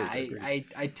agreed.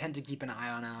 I tend to keep an eye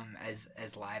on them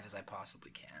as live as I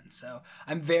possibly can. So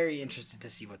I'm very interested to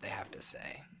see what they have to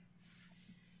say.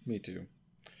 Me too.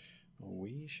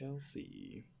 We shall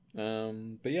see.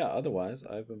 But yeah, otherwise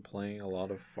I've been playing a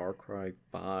lot of Far Cry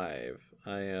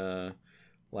 5.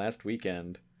 Last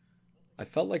weekend I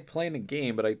felt like playing a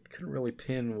game, but I couldn't really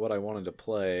pin what I wanted to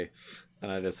play.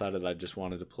 And I decided I just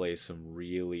wanted to play some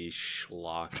really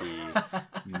schlocky,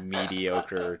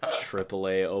 mediocre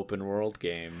AAA open world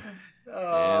game.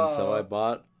 And so I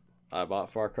bought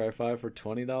Far Cry 5 for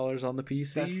 $20 on the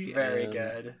PC. That's very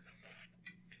good.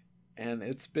 And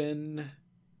it's been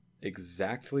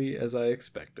exactly as I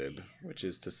expected, which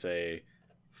is to say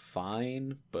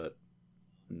fine, but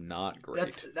not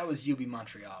great. That was UB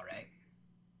Montreal, right?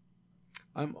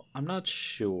 I'm not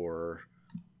sure.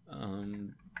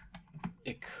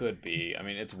 It could be. I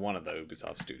mean, it's one of the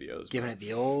Ubisoft studios. Giving it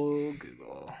the old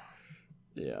Google.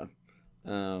 Yeah.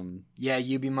 Yeah,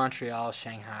 UB Montreal,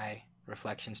 Shanghai,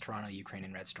 Reflections, Toronto, Ukraine,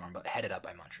 and Red Storm, but headed up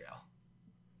by Montreal.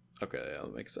 Okay, yeah,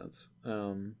 that makes sense.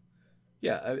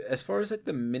 Yeah, as far as like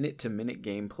the minute-to-minute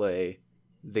gameplay,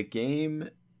 the game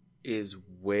is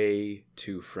way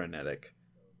too frenetic.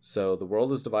 So the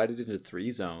world is divided into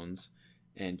 3 zones,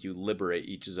 and you liberate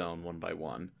each zone one by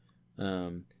one.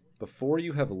 Before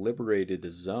you have liberated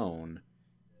a zone,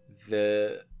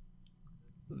 the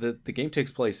game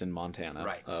takes place in Montana,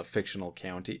 right? A fictional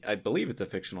county. I believe it's a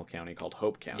fictional county called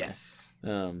Hope County. Yes.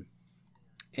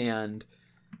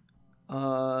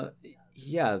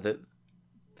 Yeah,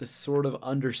 the sort of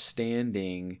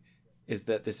understanding is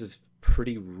that this is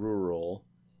pretty rural,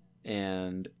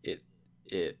 and it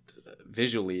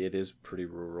visually it is pretty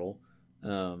rural,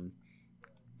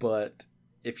 but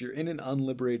if you're in an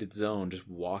unliberated zone just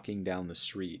walking down the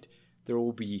street, there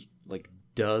will be like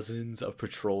dozens of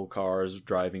patrol cars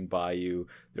driving by you.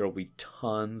 There will be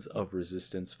tons of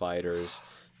resistance fighters.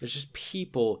 There's just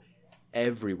people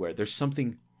everywhere. There's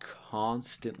something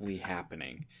constantly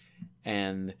happening,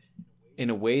 and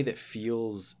in a way that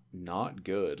feels not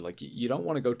good. Like, you don't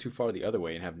want to go too far the other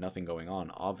way and have nothing going on,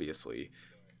 obviously,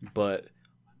 but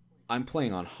I'm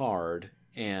playing on hard,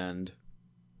 and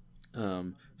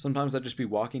sometimes I'd just be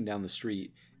walking down the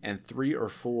street and 3 or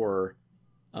 4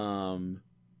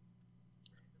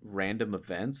 random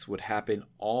events would happen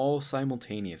all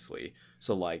simultaneously.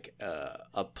 So like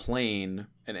an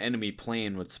enemy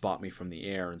plane would spot me from the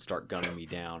air and start gunning me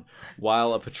down,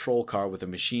 while a patrol car with a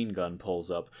machine gun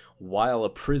pulls up, while a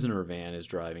prisoner van is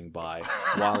driving by,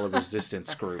 while a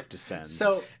resistance group descends.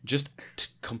 So just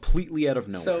completely out of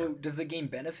nowhere. So does the game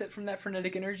benefit from that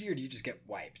frenetic energy, or do you just get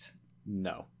wiped?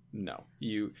 No.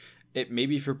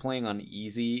 Maybe if you're playing on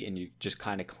easy and you're just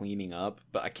kind of cleaning up,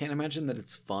 but I can't imagine that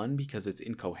it's fun because it's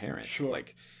incoherent. Sure.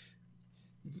 Like,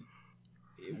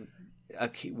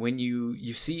 when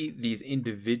you see these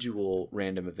individual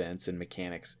random events and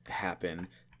mechanics happen,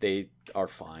 they are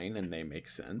fine and they make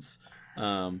sense.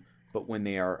 But when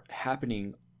they are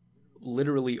happening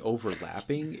literally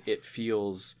overlapping, it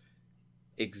feels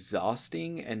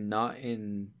exhausting, and not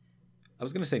in... I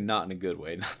was going to say not in a good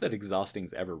way. Not that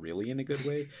exhausting's ever really in a good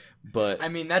way, but... I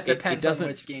mean, that depends on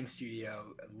which game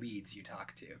studio leads you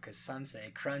talk to, because some say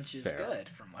crunch is good,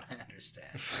 from what I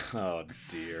understand. Oh,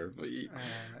 dear.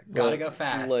 Gotta go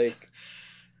fast. Like,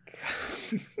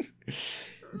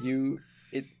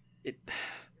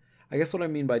 I guess what I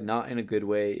mean by not in a good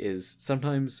way is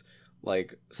sometimes,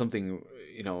 like, something,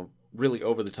 really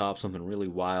over the top, something really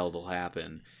wild will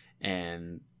happen,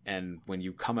 and when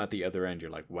you come out the other end,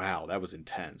 you're like, wow, that was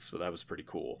intense, but that was pretty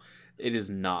cool. It does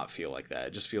not feel like that.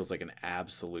 It just feels like an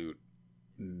absolute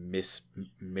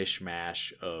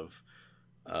mishmash of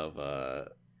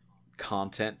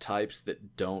content types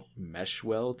that don't mesh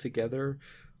well together.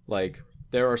 Like,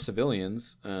 there are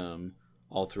civilians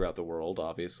all throughout the world,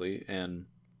 obviously, and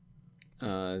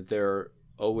they're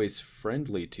always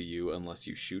friendly to you unless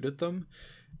you shoot at them.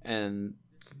 And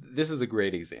this is a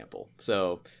great example.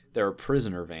 So there are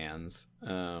prisoner vans.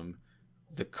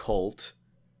 The cult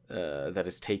that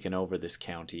has taken over this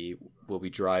county will be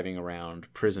driving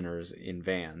around prisoners in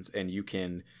vans, and you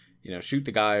can, shoot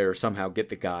the guy or somehow get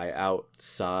the guy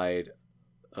outside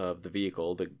of the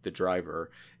vehicle, the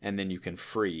driver, and then you can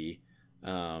free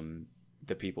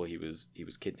the people he was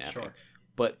kidnapping. Sure.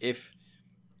 But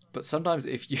sometimes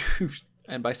if you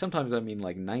and by sometimes I mean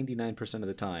like 99% of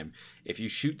the time, if you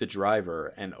shoot the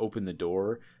driver and open the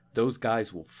door, those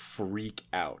guys will freak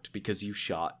out because you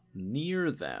shot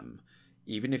near them.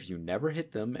 Even if you never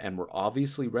hit them and were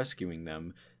obviously rescuing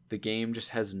them, the game just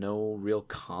has no real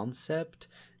concept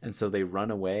and so they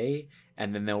run away,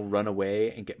 and then they'll run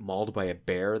away and get mauled by a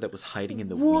bear that was hiding in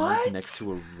the What? weeds next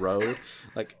to a road.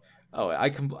 Like, oh, I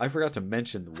forgot to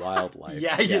mention the wildlife.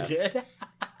 Yeah, you did.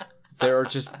 There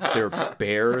are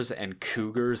bears and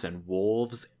cougars and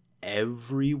wolves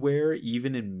everywhere,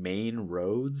 even in main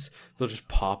roads. They'll just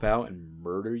pop out and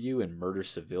murder you and murder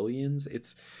civilians.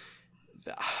 It's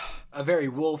a very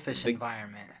wolfish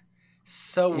environment.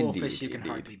 So wolfish you can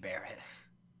hardly bear it.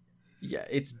 Yeah,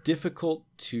 it's difficult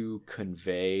to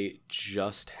convey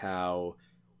just how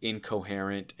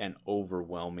incoherent and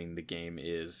overwhelming the game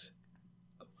is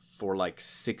for like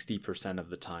 60% of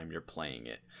the time you're playing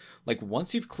it. Like,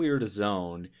 once you've cleared a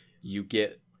zone, you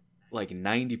get like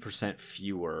 90%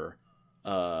 fewer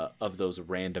of those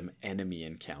random enemy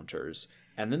encounters,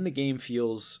 and then the game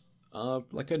feels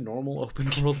like a normal open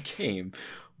world game.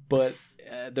 But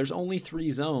there's only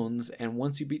 3 zones, and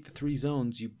once you beat the 3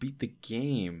 zones, you beat the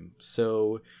game.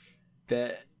 So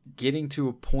that getting to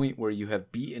a point where you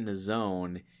have beaten a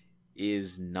zone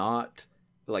is not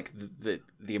like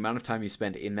the amount of time you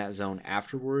spend in that zone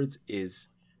afterwards is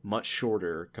much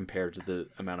shorter compared to the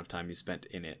amount of time you spent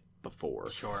in it before.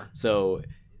 Sure. So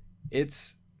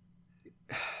it's,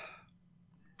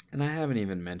 and I haven't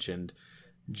even mentioned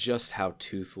just how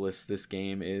toothless this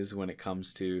game is when it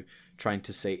comes to trying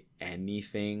to say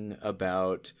anything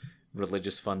about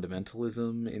religious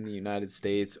fundamentalism in the United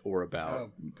States or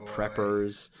about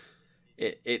preppers.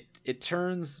 It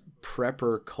turns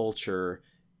prepper culture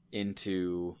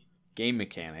into game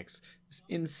mechanics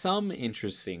in some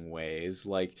interesting ways.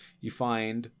 Like, you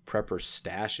find prepper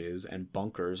stashes and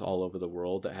bunkers all over the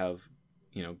world that have,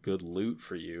 you know, good loot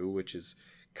for you, which is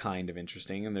kind of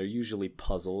interesting. And they're usually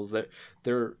puzzles that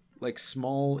they're like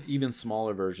small, even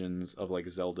smaller versions of like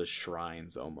Zelda's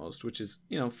shrines almost, which is,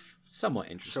 you know, somewhat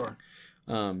interesting.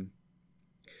 Sure.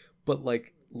 But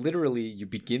like, literally you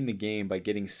begin the game by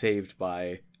getting saved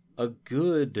by a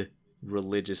good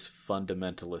religious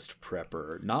fundamentalist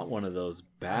prepper, not one of those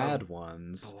bad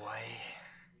ones. Boy,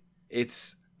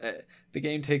 it's the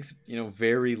game takes, you know,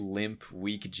 very limp,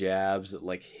 weak jabs at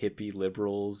like hippie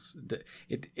liberals.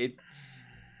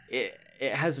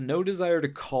 It has no desire to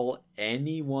call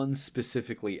anyone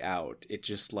specifically out. It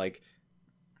just like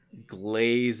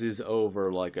glazes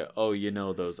over like oh, you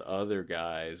know, those other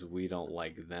guys, we don't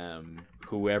like them,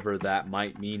 whoever that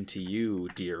might mean to you,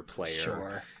 dear player.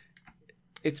 Sure.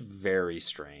 It's very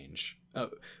strange.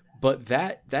 But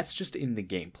that's just in the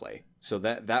gameplay. So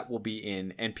that will be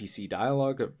in NPC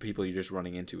dialogue of people you're just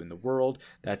running into in the world.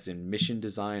 That's in mission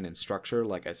design and structure,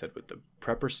 like I said, with the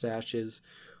prepper stashes.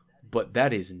 But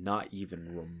that is not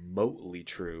even remotely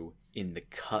true in the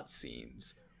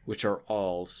cutscenes, which are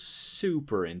all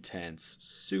super intense,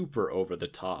 super over the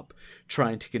top,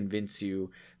 trying to convince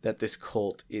you that this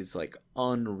cult is like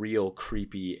unreal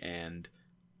creepy and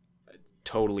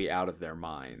totally out of their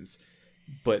minds.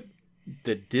 But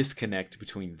the disconnect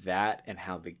between that and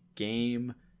how the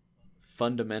game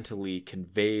fundamentally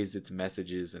conveys its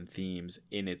messages and themes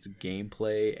in its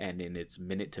gameplay and in its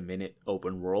minute-to-minute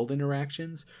open world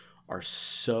interactions are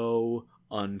so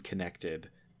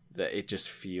unconnected that it just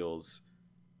feels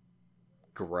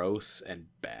gross and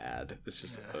bad. It's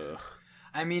just ugh.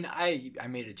 I mean, I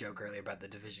made a joke earlier about the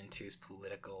Division 2's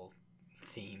political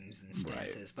themes and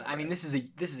stances, but I mean, this is a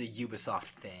Ubisoft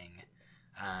thing,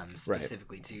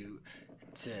 specifically to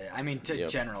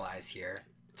generalize here,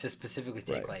 to specifically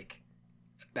take like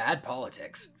bad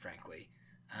politics, frankly.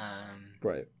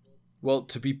 Right. Well,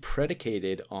 to be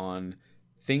predicated on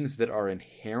things that are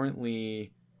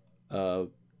inherently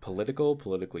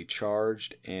politically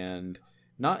charged, and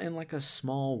not in like a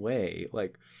small way.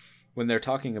 Like when they're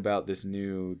talking about this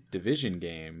new Division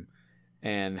game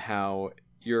and how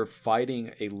you're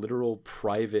fighting a literal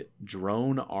private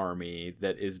drone army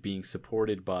that is being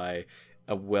supported by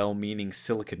a well-meaning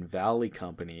Silicon Valley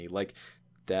company, like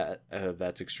that,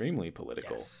 that's extremely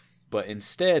political. Yes. But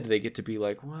instead they get to be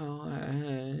like, well,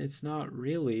 it's not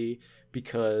really,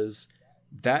 because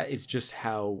that is just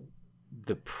how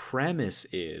the premise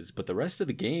is, but the rest of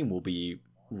the game will be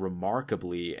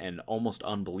remarkably and almost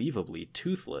unbelievably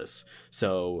toothless.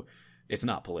 So it's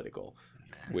not political,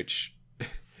 which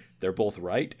they're both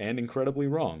right and incredibly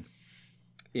wrong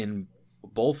in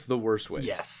both the worst ways.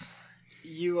 Yes.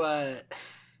 You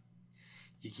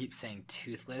keep saying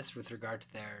toothless with regard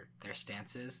to their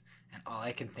stances, and all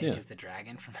I can think is the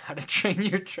dragon from How to Train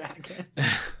Your Dragon.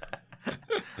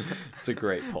 It's a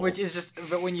great poll. Which is just,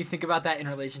 but when you think about that in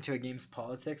relation to a game's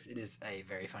politics, it is a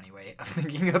very funny way of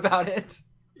thinking about it.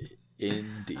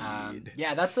 Indeed.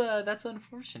 Yeah, that's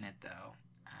unfortunate though.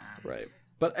 Right.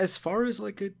 But as far as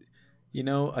like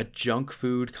a junk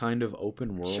food kind of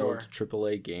open world Sure.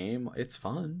 AAA game, it's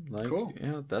fun. Like, Cool.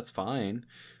 yeah, that's fine.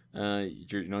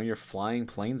 You're flying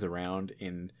planes around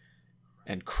and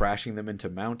crashing them into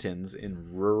mountains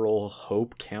in rural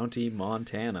Hope County,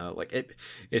 Montana. Like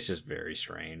it's just very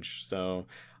strange. So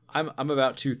I'm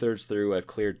about 2/3 through. I've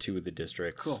cleared 2 of the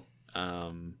districts. Cool.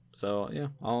 So yeah,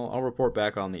 I'll report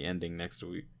back on the ending next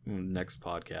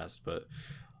podcast, but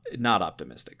not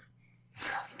optimistic.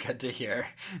 Good to hear.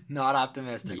 Not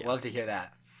optimistic. Yeah. Love to hear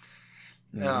that.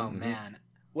 Mm-hmm. Oh man.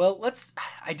 Well,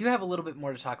 I do have a little bit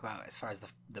more to talk about as far as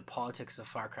the politics of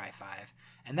Far Cry 5.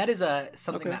 And that is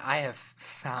something Okay. that I have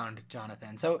found,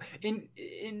 Jonathan. So in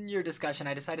your discussion,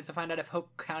 I decided to find out if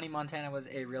Hope County, Montana was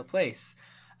a real place.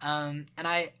 And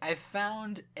I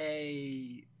found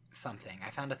I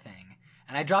found a thing.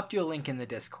 And I dropped you a link in the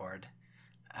Discord.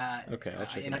 Okay, I'll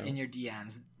check it out. In your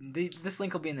DMs. This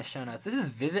link will be in the show notes. This is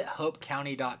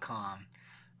visithopecounty.com,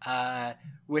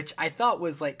 which I thought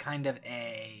was like kind of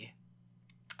a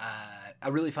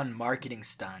really fun marketing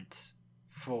stunt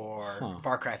for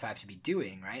Far Cry 5 to be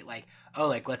doing, right? Like,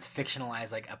 let's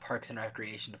fictionalize like a Parks and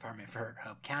Recreation department for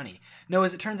Hope County. No,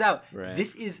 as it turns out, Right.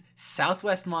 This is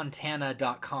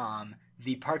southwestmontana.com,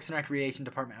 the Parks and Recreation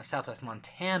Department of Southwest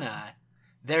Montana.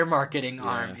 Their marketing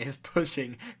arm is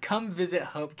pushing, come visit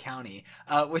Hope County,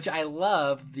 which I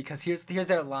love because here's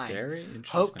their line. Very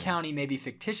interesting. Hope County may be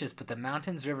fictitious, but the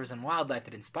mountains, rivers, and wildlife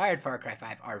that inspired Far Cry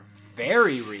 5 are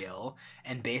very real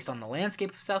and based on the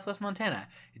landscape of Southwest Montana.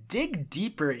 Dig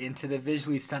deeper into the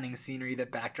visually stunning scenery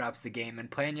that backdrops the game and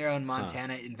plan your own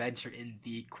Montana adventure in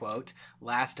the, quote,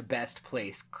 last best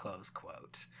place, close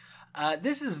quote.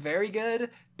 This is very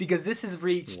good because this has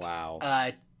reached... Wow.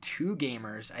 2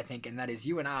 gamers, I think, and that is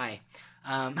you and I.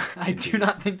 I do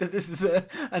not think that this is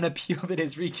an appeal that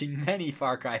is reaching many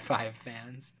Far Cry 5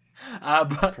 fans.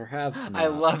 But Perhaps not. I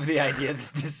love the idea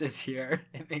that this is here.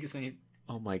 It makes me...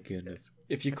 Oh my goodness.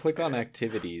 If you click on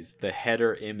activities, the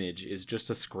header image is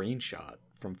just a screenshot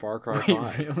from Far Cry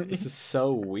 5. Really? This is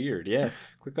so weird. Yeah.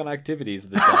 Click on activities,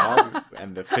 the dog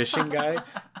and the fishing guy.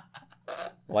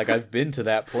 Like, I've been to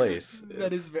that place.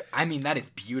 That is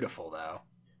beautiful, though.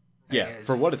 Yeah, It's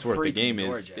for what it's worth, the freaking game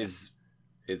gorgeous.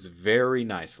 is very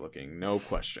nice looking, no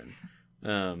question.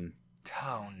 Oh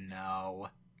no.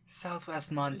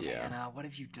 Southwest Montana, Yeah. what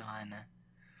have you done?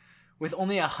 With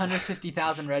only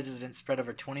 150,000 residents spread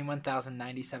over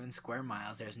 21,097 square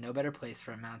miles, there's no better place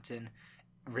for a mountain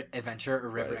adventure or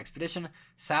river expedition.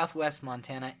 Southwest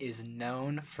Montana is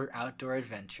known for outdoor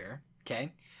adventure.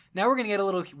 Okay? Now we're going to get a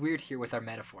little weird here with our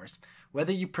metaphors.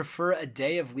 Whether you prefer a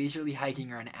day of leisurely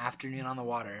hiking or an afternoon on the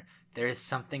water, there is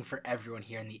something for everyone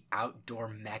here in the outdoor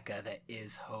mecca that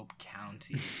is Hope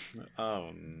County.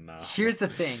 Oh no. Here's the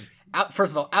thing.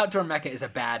 First of all, outdoor mecca is a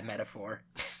bad metaphor.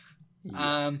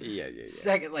 Yeah.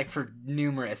 Second, like for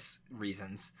numerous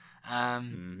reasons.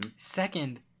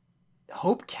 Second,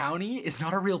 Hope County is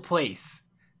not a real place.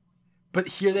 But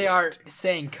here they are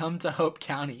saying, come to Hope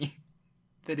County.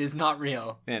 That is not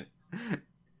real. Man,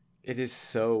 it is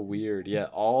so weird. Yeah,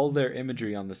 all their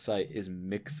imagery on the site is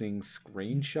mixing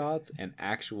screenshots and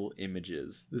actual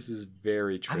images. This is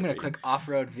very trippy. I'm going to click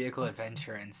off-road vehicle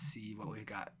adventure and see what we've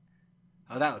got.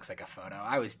 Oh, that looks like a photo.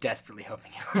 I was desperately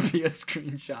hoping it would be a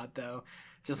screenshot, though.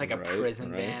 Just like a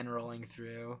prison van rolling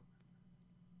through.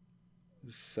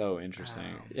 So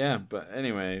interesting. Yeah, but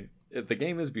anyway, the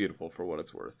game is beautiful for what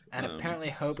it's worth. And apparently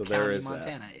Hope County,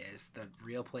 Montana is the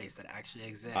real place that actually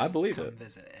exists. I believe Come it.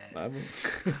 Visit it.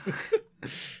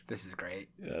 This is great.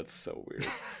 Yeah, that's so weird.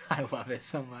 I love it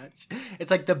so much.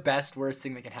 It's like the best, worst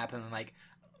thing that can happen. Like,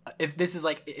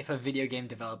 if a video game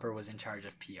developer was in charge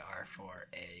of PR for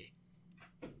a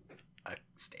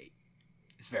state.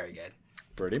 It's very good.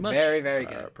 Pretty much. Very, very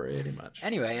good. Pretty much.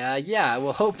 Anyway,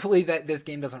 well, hopefully that this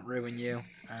game doesn't ruin you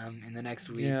in the next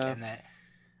week, and that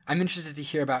I'm interested to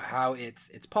hear about how its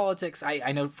politics.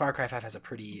 I know Far Cry 5 has a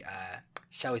pretty,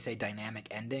 shall we say, dynamic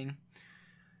ending.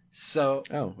 So,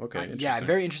 okay. Yeah, I'm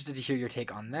very interested to hear your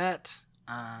take on that,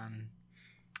 and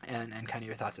kind of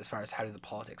your thoughts as far as how do the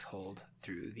politics hold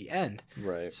through the end.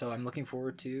 Right. So I'm looking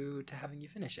forward to having you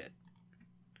finish it.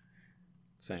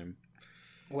 Same.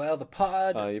 Well, the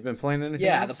pod... you've been playing anything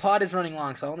Yeah, else? the pod is running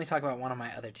long, so I'll only talk about one of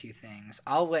my other 2 things.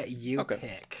 I'll let you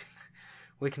pick.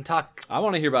 We can talk... I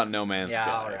want to hear about No Man's Sky.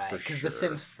 Yeah, all right, because sure. The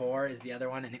Sims 4 is the other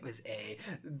one, and it was a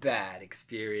bad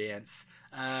experience.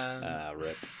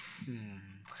 Rip.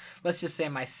 Let's just say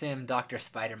my sim, Dr.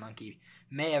 Spider Monkey,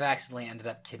 may have accidentally ended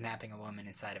up kidnapping a woman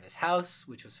inside of his house,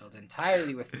 which was filled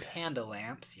entirely with panda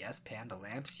lamps. Yes, panda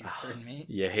lamps, you heard me.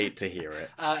 You hate to hear it.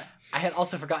 I had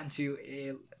also forgotten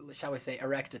to, shall we say,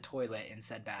 erect a toilet in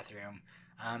said bathroom.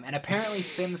 And apparently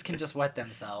Sims can just wet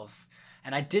themselves.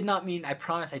 And I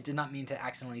promise I did not mean to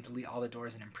accidentally delete all the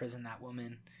doors and imprison that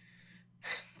woman.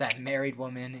 That married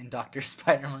woman in Dr.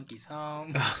 Spider-Monkey's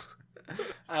home.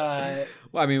 Well,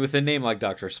 I mean, with a name like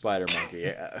Dr.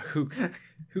 Spider-Monkey,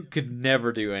 who could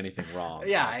never do anything wrong?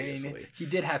 Yeah, obviously. I mean, he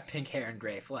did have pink hair and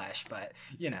gray flesh, but,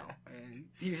 he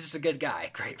was just a good guy,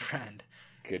 great friend.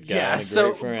 Good guy, yeah, and a so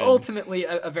great friend. ultimately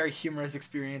a very humorous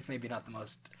experience, maybe not the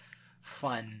most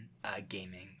fun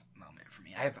gaming moment for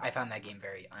me. I found that game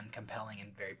very uncompelling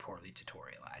and very poorly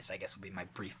tutorialized. I guess will be my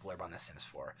brief blurb on The Sims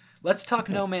 4. Let's talk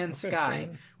No Man's Sky,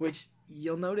 which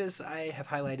you'll notice I have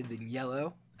highlighted in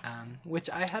yellow, which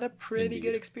I had a pretty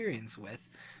good experience with.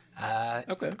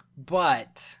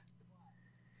 But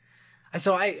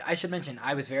so I should mention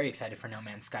I was very excited for No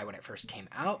Man's Sky when it first came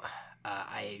out.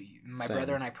 My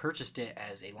brother and I purchased it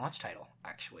as a launch title,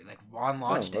 actually. Like on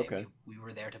launch day, we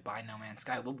were there to buy No Man's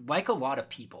Sky. Like a lot of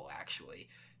people, actually.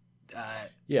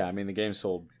 Yeah, I mean the game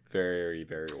sold very,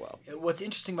 very well. What's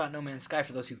interesting about No Man's Sky,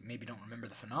 for those who maybe don't remember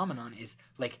the phenomenon, is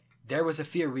like there was a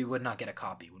fear we would not get a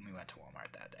copy when we went to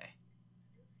Walmart that day.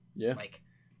 Yeah, like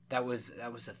that was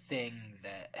a thing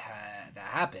that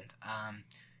happened.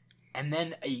 And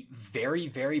then a very,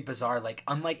 very bizarre, like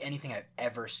unlike anything I've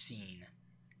ever seen,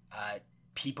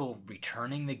 people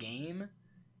returning the game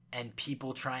and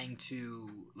people trying to,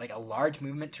 like, a large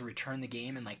movement to return the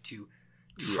game and like to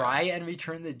try and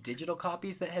return the digital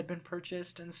copies that had been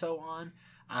purchased and so on.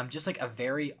 Just like a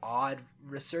very odd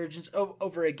resurgence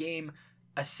over a game.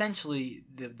 Essentially,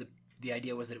 the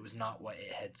idea was that it was not what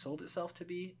it had sold itself to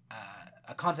be.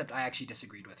 A concept I actually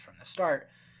disagreed with from the start.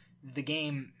 The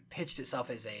game pitched itself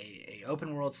as a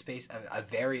open world space, a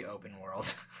very open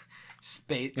world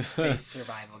space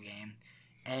survival game.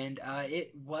 And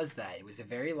it was that. It was a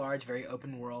very large, very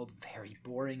open world, very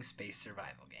boring space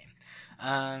survival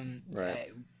game.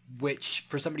 Which,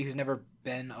 for somebody who's never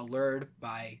been allured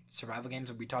by survival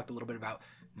games, we talked a little bit about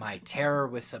my terror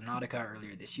with Subnautica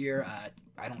earlier this year.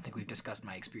 I don't think we've discussed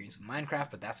my experience with Minecraft,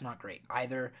 but that's not great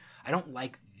either. I don't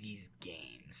like these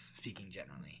games, speaking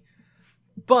generally.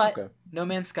 But No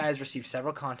Man's Sky has received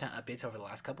several content updates over the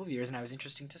last couple of years, and I was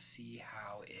interested to see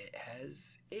how it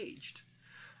has aged.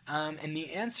 And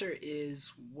the answer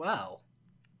is, well,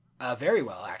 very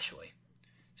well, actually.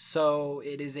 So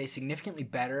it is a significantly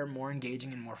better, more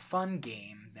engaging, and more fun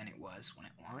game than it was when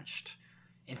it launched.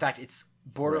 In fact, it's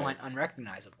borderline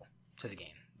unrecognizable to the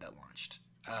game that launched,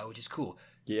 which is cool.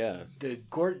 Yeah.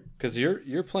 Because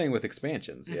you're playing with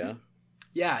expansions, yeah?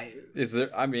 Yeah. Is there?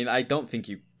 I mean, I don't think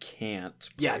you can't.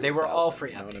 Yeah, they were all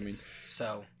free updates. What I mean?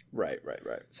 So. Right.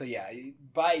 So yeah,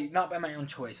 not by my own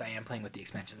choice, I am playing with the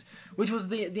expansions, which was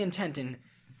the intent in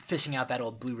fishing out that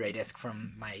old Blu-ray disc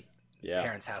from my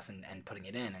parents' house and putting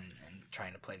it in and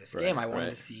trying to play this game. I wanted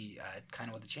to see kind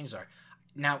of what the changes are.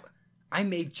 Now, I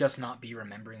may just not be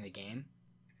remembering the game.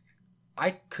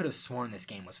 I could have sworn this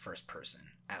game was first person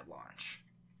at launch.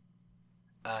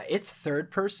 It's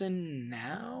third person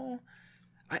now.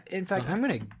 In fact, I'm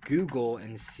going to Google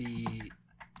and see.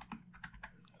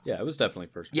 Yeah, it was definitely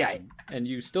first person. Yeah, and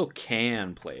you still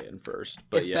can play it in first,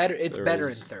 but it's better. It's better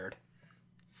in third.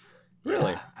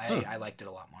 Really, I liked it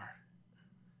a lot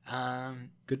more.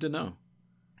 Good to know.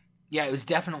 Yeah, it was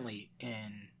definitely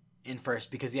in first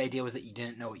because the idea was that you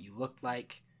didn't know what you looked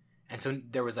like, and so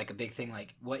there was like a big thing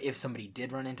like, what if somebody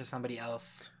did run into somebody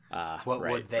else? What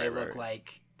would they look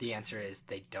like? The answer is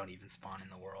they don't even spawn in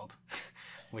the world,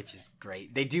 which is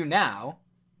great. They do now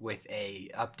with a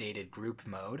updated group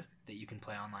mode that you can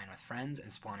play online with friends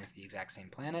and spawn into the exact same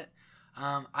planet.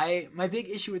 My big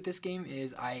issue with this game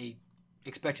is I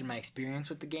expected my experience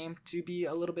with the game to be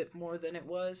a little bit more than it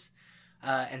was.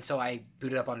 And so I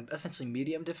booted up on essentially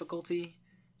medium difficulty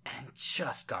and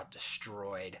just got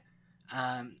destroyed,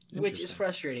 which is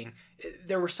frustrating.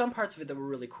 There were some parts of it that were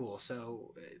really cool.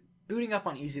 So booting up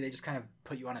on easy, they just kind of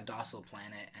put you on a docile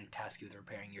planet and task you with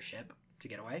repairing your ship to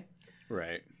get away.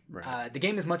 Right. The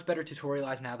game is much better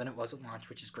tutorialized now than it was at launch,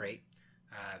 which is great.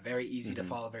 Very easy to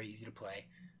follow, very easy to play.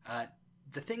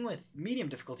 The thing with medium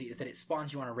difficulty is that it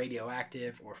spawns you on a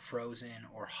radioactive or frozen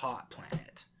or hot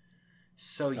planet.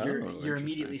 So you're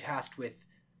immediately tasked with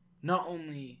not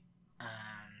only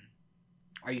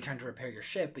are you trying to repair your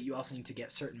ship, but you also need to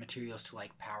get certain materials to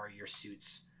like power your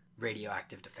suit's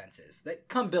radioactive defenses that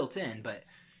come built in, but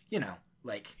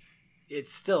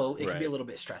it's still can be a little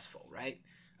bit stressful, right?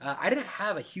 I didn't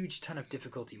have a huge ton of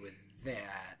difficulty with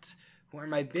that. Where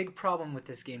my big problem with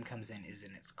this game comes in is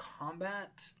in its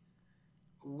combat,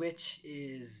 which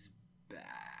is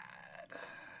bad.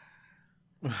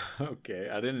 Okay,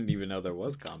 I didn't even know there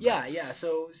was combat. Yeah.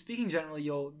 So speaking generally,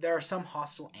 there are some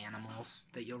hostile animals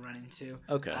that you'll run into.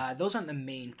 Okay. Those aren't the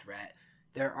main threat.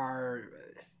 There are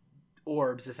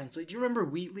orbs, essentially. Do you remember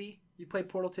Wheatley? You played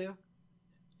Portal 2?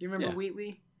 You remember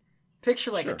Wheatley?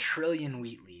 Picture like a trillion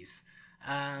Wheatleys.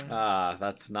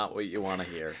 That's not what you want to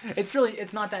hear.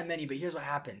 It's not that many, but here's what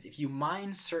happens. If you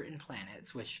mine certain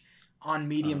planets, which on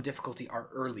medium difficulty are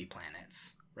early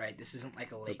planets, right? This isn't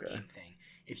like a late game thing.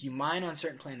 If you mine on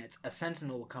certain planets, a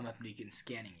sentinel will come up and begin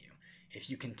scanning you. If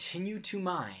you continue to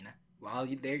mine while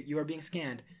you are being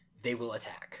scanned, they will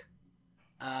attack.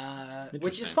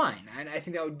 Which is fine. And I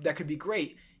think that could be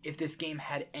great if this game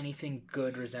had anything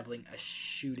good resembling a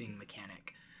shooting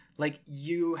mechanic. Like,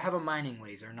 you have a mining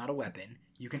laser, not a weapon.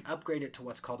 You can upgrade it to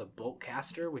what's called a bolt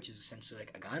caster, which is essentially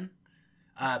like a gun.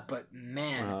 But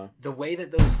man, the way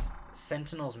that those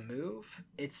sentinels move,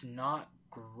 it's not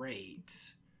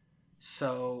great.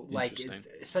 So, like,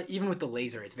 even with the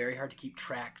laser, it's very hard to keep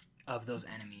track of those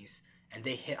enemies, and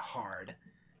they hit hard.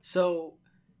 So,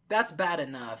 that's bad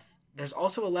enough. There's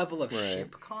also a level of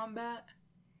ship combat,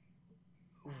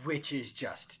 which is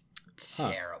just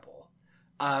terrible.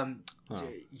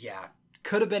 Yeah,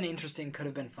 could have been interesting, could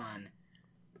have been fun.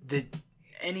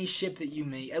 Any ship that you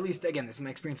may, at least again, this is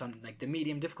my experience on like the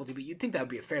medium difficulty, but you'd think that would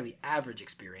be a fairly average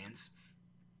experience.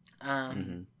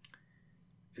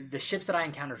 The ships that I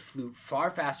encountered flew far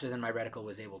faster than my reticle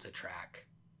was able to track,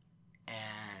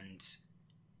 and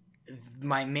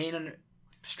my main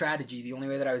strategy, the only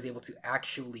way that I was able to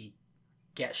actually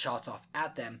get shots off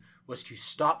at them, was to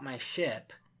stop my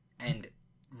ship and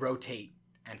rotate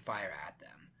and fire at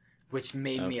them, which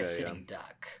made me a sitting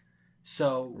duck.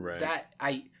 So that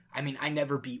I mean, I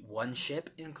never beat one ship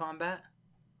in combat,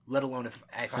 let alone if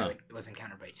I was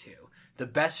encountered by two. The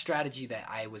best strategy that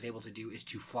I was able to do is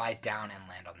to fly down and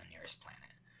land on the nearest planet.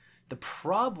 The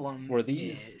problem were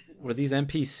these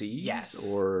NPCs?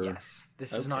 Yes.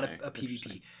 This is not a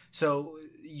PvP. So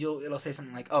it'll say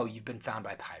something like, "Oh, you've been found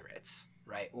by pirates,"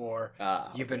 right? Or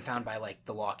you've been found by like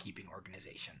the law-keeping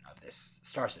organization of this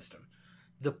star system.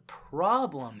 The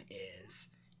problem is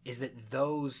that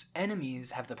those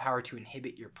enemies have the power to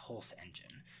inhibit your pulse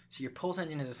engine. So your pulse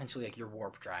engine is essentially like your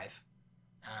warp drive.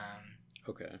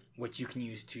 Which you can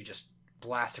use to just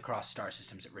blast across star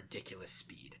systems at ridiculous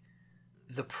speed.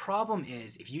 The problem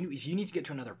is, if you need to get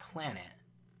to another planet,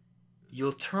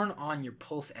 you'll turn on your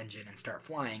pulse engine and start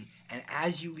flying, and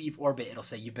as you leave orbit, it'll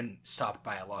say you've been stopped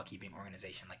by a law-keeping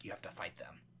organization, like you have to fight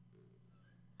them.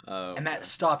 And that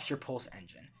stops your pulse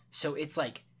engine. So it's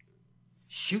like,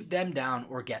 shoot them down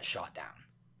or get shot down.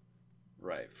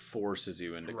 Right. Forces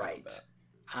you into combat.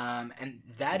 And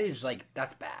that is like,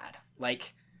 that's bad.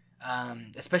 Like,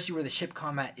 especially where the ship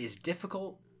combat is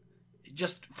difficult,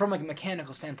 just from a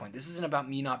mechanical standpoint. This isn't about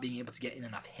me not being able to get in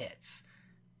enough hits.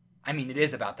 I mean, it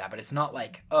is about that, but it's not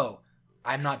like, oh,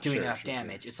 I'm not doing enough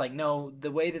damage. It's like, no, the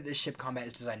way that this ship combat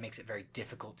is designed makes it very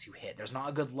difficult to hit. There's not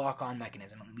a good lock-on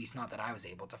mechanism, at least not that I was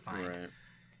able to find. Right.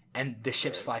 And the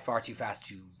ships fly far too fast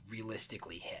to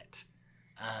realistically hit.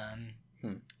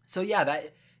 So yeah,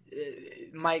 that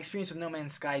my experience with No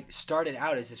Man's Sky started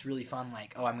out as this really fun,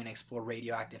 like, oh, I'm going to explore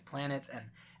radioactive planets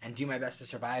and do my best to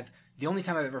survive. The only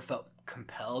time I've ever felt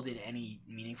compelled in any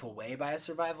meaningful way by a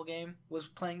survival game was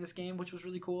playing this game, which was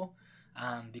really cool.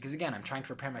 Because again, I'm trying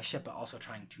to repair my ship, but also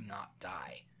trying to not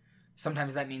die.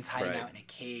 Sometimes that means hiding out in a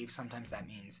cave. Sometimes that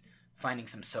means finding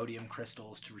some sodium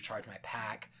crystals to recharge my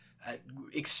pack.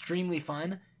 Extremely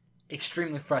fun,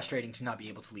 extremely frustrating to not be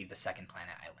able to leave the second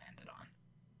planet I landed on.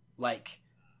 Like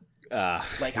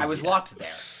I was locked there.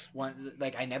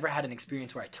 Like I never had an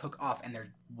experience where I took off and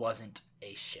there wasn't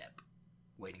a ship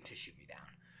waiting to shoot me down,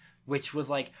 which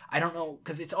was like, I don't know,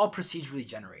 because it's all procedurally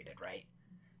generated, right?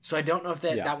 So I don't know if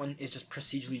that one is just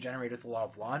procedurally generated with a lot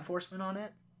of law enforcement on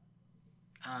it.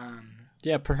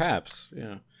 Yeah, perhaps.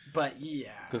 Yeah. But yeah,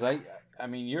 because I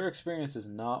mean, your experience is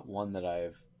not one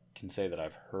that can say that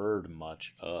I've heard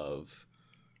much of.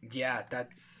 Yeah,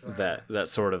 that's that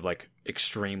sort of like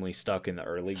extremely stuck in the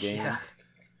early game. Yeah.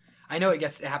 I know it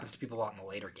happens to people a lot in the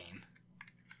later game.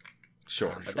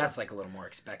 Sure, but that's like a little more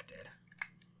expected.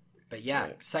 But yeah,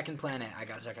 second planet I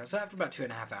got stuck out. So after about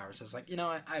 2.5 hours, I was like, you know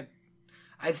what,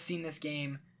 I've seen this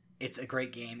game. It's a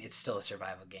great game. It's still a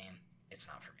survival game. It's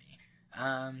not for me.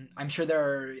 I'm sure there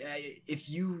are. If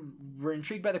you were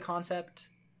intrigued by the concept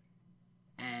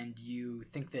and you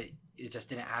think that it just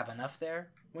didn't have enough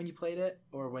there when you played it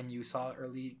or when you saw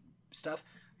early stuff,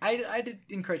 I did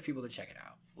encourage people to check it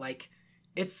out. Like,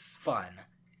 it's fun.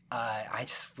 I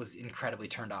just was incredibly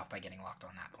turned off by getting locked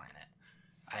on that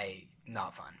planet.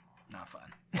 Not fun.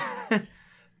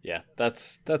 Yeah,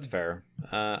 that's fair.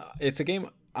 It's a game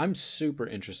I'm super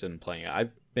interested in playing it.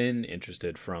 I've been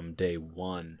interested from day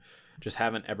one. Just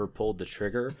haven't ever pulled the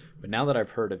trigger. But now that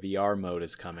I've heard a VR mode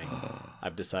is coming,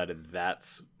 I've decided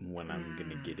that's when I'm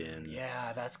going to get in.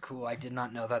 Yeah, that's cool. I did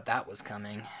not know that was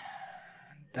coming.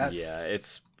 Yeah,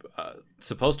 it's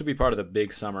supposed to be part of the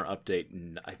big summer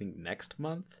update, I think, next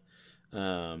month.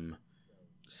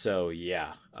 So,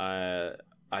 yeah.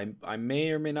 I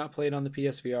may or may not play it on the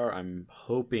PSVR. I'm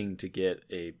hoping to get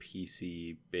a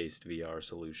PC-based VR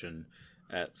solution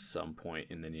at some point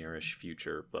in the nearish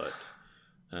future, but...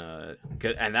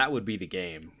 and that would be the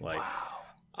game. Like,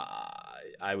 wow.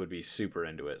 I would be super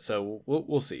into it. So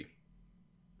we'll see.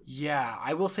 Yeah,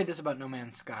 I will say this about No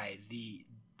Man's Sky: the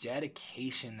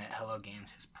dedication that Hello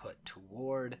Games has put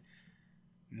toward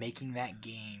making that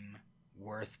game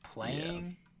worth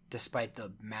playing, despite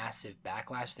the massive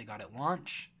backlash they got at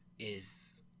launch,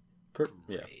 is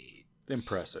great.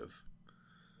 Impressive.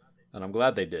 And I'm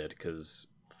glad they did, because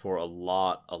for a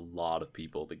lot of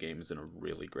people, the game is in a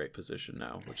really great position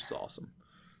now, which is awesome.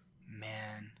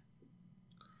 Man.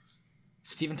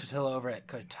 Stephen Totilo over at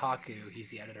Kotaku, he's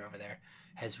the editor over there,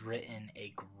 has written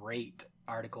a great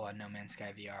article on No Man's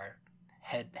Sky VR.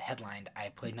 Headlined, I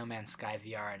played No Man's Sky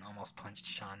VR and almost punched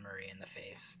Sean Murray in the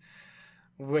face.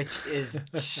 Which is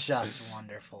just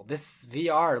wonderful. This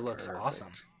VR looks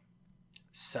awesome.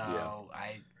 So,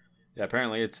 yeah,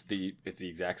 apparently it's the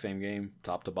exact same game,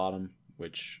 top to bottom,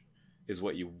 which is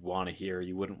what you want to hear.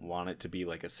 You wouldn't want it to be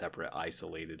like a separate,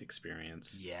 isolated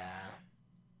experience. Yeah.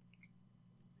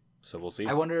 So we'll see.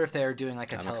 I wonder if they're doing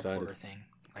like a teleporter thing,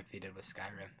 like they did with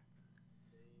Skyrim.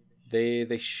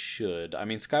 They should. I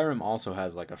mean, Skyrim also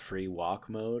has like a free walk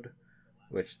mode,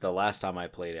 which the last time I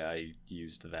played it, I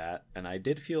used that, and I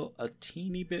did feel a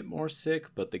teeny bit more sick,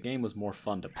 but the game was more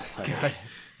fun to play. Good.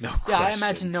 No question. Yeah, I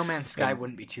imagine No Man's Sky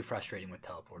wouldn't be too frustrating with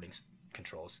teleporting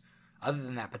controls, other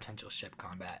than that potential ship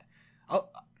combat. Oh,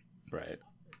 right.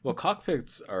 Well,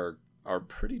 cockpits are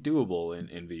pretty doable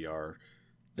in VR.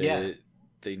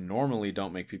 They normally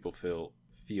don't make people feel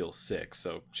sick,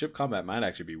 so ship combat might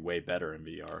actually be way better in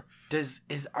VR.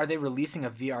 Are they releasing a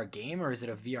VR game, or is it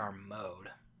a VR mode?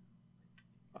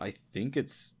 I think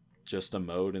it's just a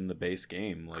mode in the base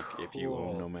game. Like, cool. If you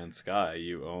own No Man's Sky,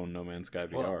 you own No Man's Sky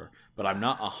VR. But I'm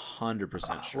not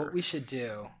 100% sure. What we should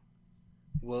do,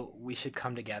 we should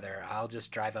come together. I'll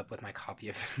just drive up with my copy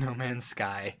of No Man's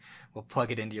Sky. We'll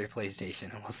plug it into your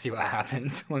PlayStation, and we'll see what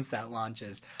happens once that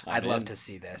launches. I'd love to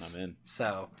see this. I'm in.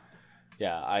 So,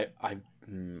 yeah,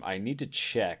 I need to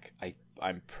check.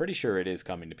 I'm pretty sure it is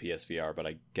coming to PSVR, but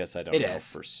I guess I don't know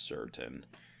for certain.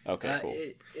 Okay, cool.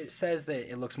 It says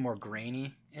that it looks more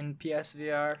grainy in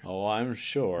PSVR. Oh, I'm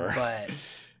sure. But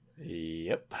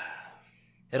yep.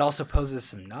 It also poses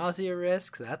some nausea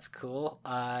risks. That's cool.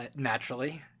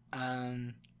 Naturally.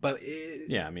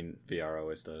 Yeah, I mean, VR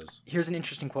always does. Here's an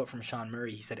interesting quote from Sean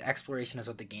Murray. He said, "Exploration is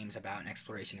what the game's about, and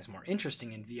exploration is more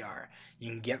interesting in VR.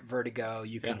 You can get vertigo.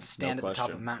 You can stand at the top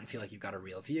of a mountain and feel like you've got a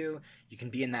real view. You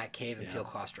can be in that cave and feel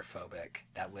claustrophobic.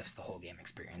 That lifts the whole game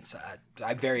experience."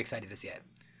 I'm very excited to see it.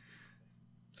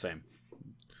 Same.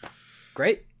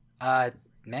 Great.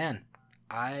 Man,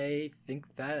 I think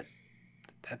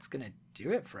that's going to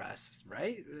do it for us,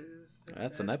 right?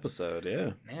 That's an episode,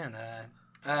 yeah. Man,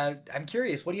 I'm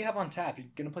curious. What do you have on tap? You're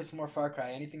going to play some more Far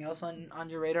Cry. Anything else on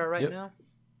your radar right now?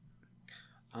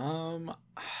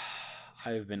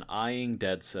 I've been eyeing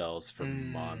Dead Cells for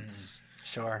months.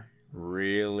 Sure.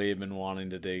 Really been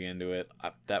wanting to dig into it.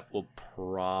 That will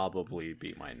probably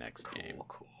be my next game.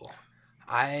 Cool.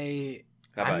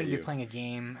 I'm going to be playing a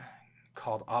game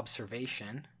called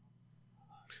Observation.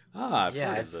 I've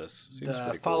heard of this. Seems the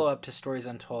pretty follow-up cool. to Stories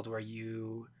Untold, where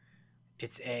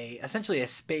it's essentially a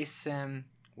space sim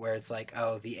where it's like,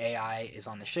 the AI is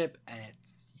on the ship and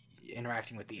it's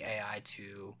interacting with the AI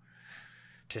to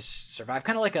survive,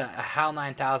 kind of like a HAL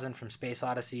 9000 from Space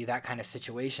Odyssey, that kind of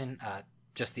situation.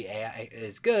 Just the AI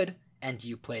is good, and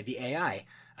you play the AI,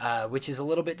 which is a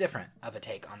little bit different of a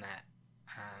take on that.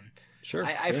 Sure.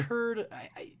 I've heard.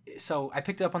 So I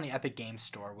picked it up on the Epic Games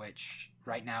Store, which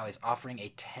right now is offering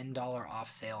a $10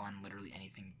 off sale on literally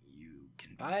anything you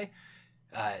can buy.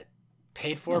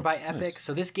 Paid for by Epic. Nice.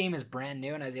 So this game is brand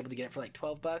new, and I was able to get it for like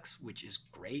 $12, which is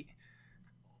great.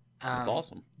 That's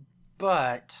awesome.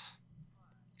 But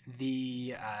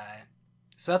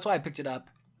so that's why I picked it up.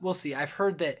 We'll see. I've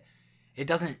heard that it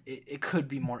doesn't. It could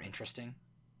be more interesting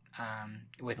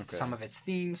with some of its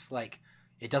themes, like.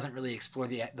 It doesn't really explore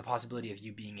the possibility of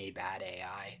you being a bad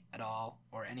AI at all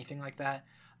or anything like that.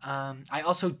 I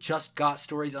also just got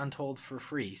Stories Untold for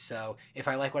free, so if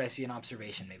I like what I see in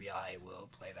Observation, maybe I will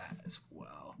play that as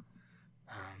well.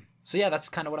 So yeah, that's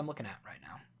kind of what I'm looking at right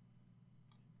now.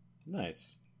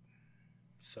 Nice.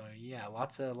 So yeah,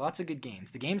 lots of good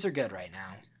games. The games are good right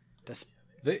now.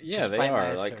 They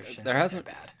are. Like there hasn't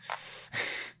bad.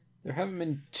 There haven't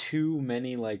been too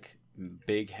many like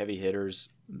big heavy hitters,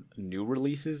 new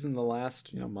releases in the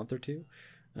last month or two.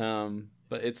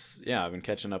 But I've been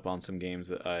catching up on some games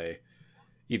that I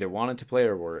either wanted to play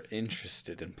or were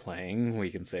interested in playing. We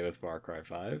can say with Far Cry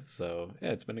 5. So yeah,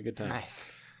 it's been a good time. Nice.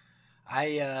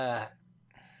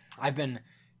 I've been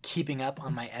keeping up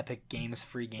on my Epic Games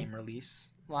free game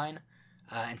release line,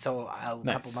 and so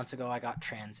couple months ago I got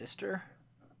Transistor,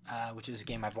 which is a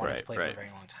game I've wanted to play for a very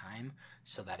long time.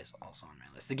 So that is also on my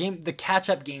list. The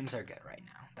catch-up games are good right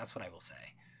now. That's what I will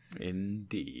say.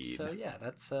 Indeed. So yeah,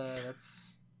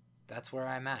 that's where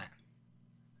I'm at.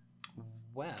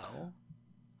 Well,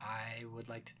 I would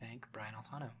like to thank Brian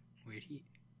Altano, Weird Heat,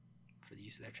 for the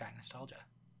use of their track Nostalgia.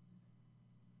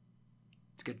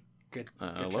 It's good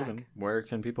Logan, track. Where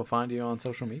can people find you on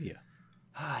social media?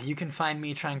 You can find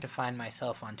me trying to find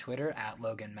myself on Twitter at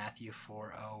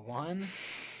LoganMatthew401.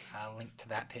 Link to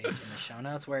that page in the show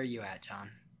notes. Where are you at,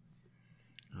 John?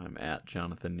 I'm at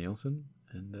Jonathan Nielsen,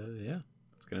 and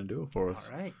that's gonna do it for us.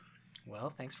 All right. Well,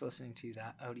 thanks for listening to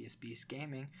that Odious Beast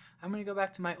Gaming. I'm gonna go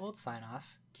back to my old sign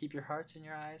off. Keep your hearts and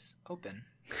your eyes open.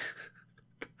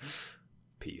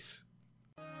 Peace.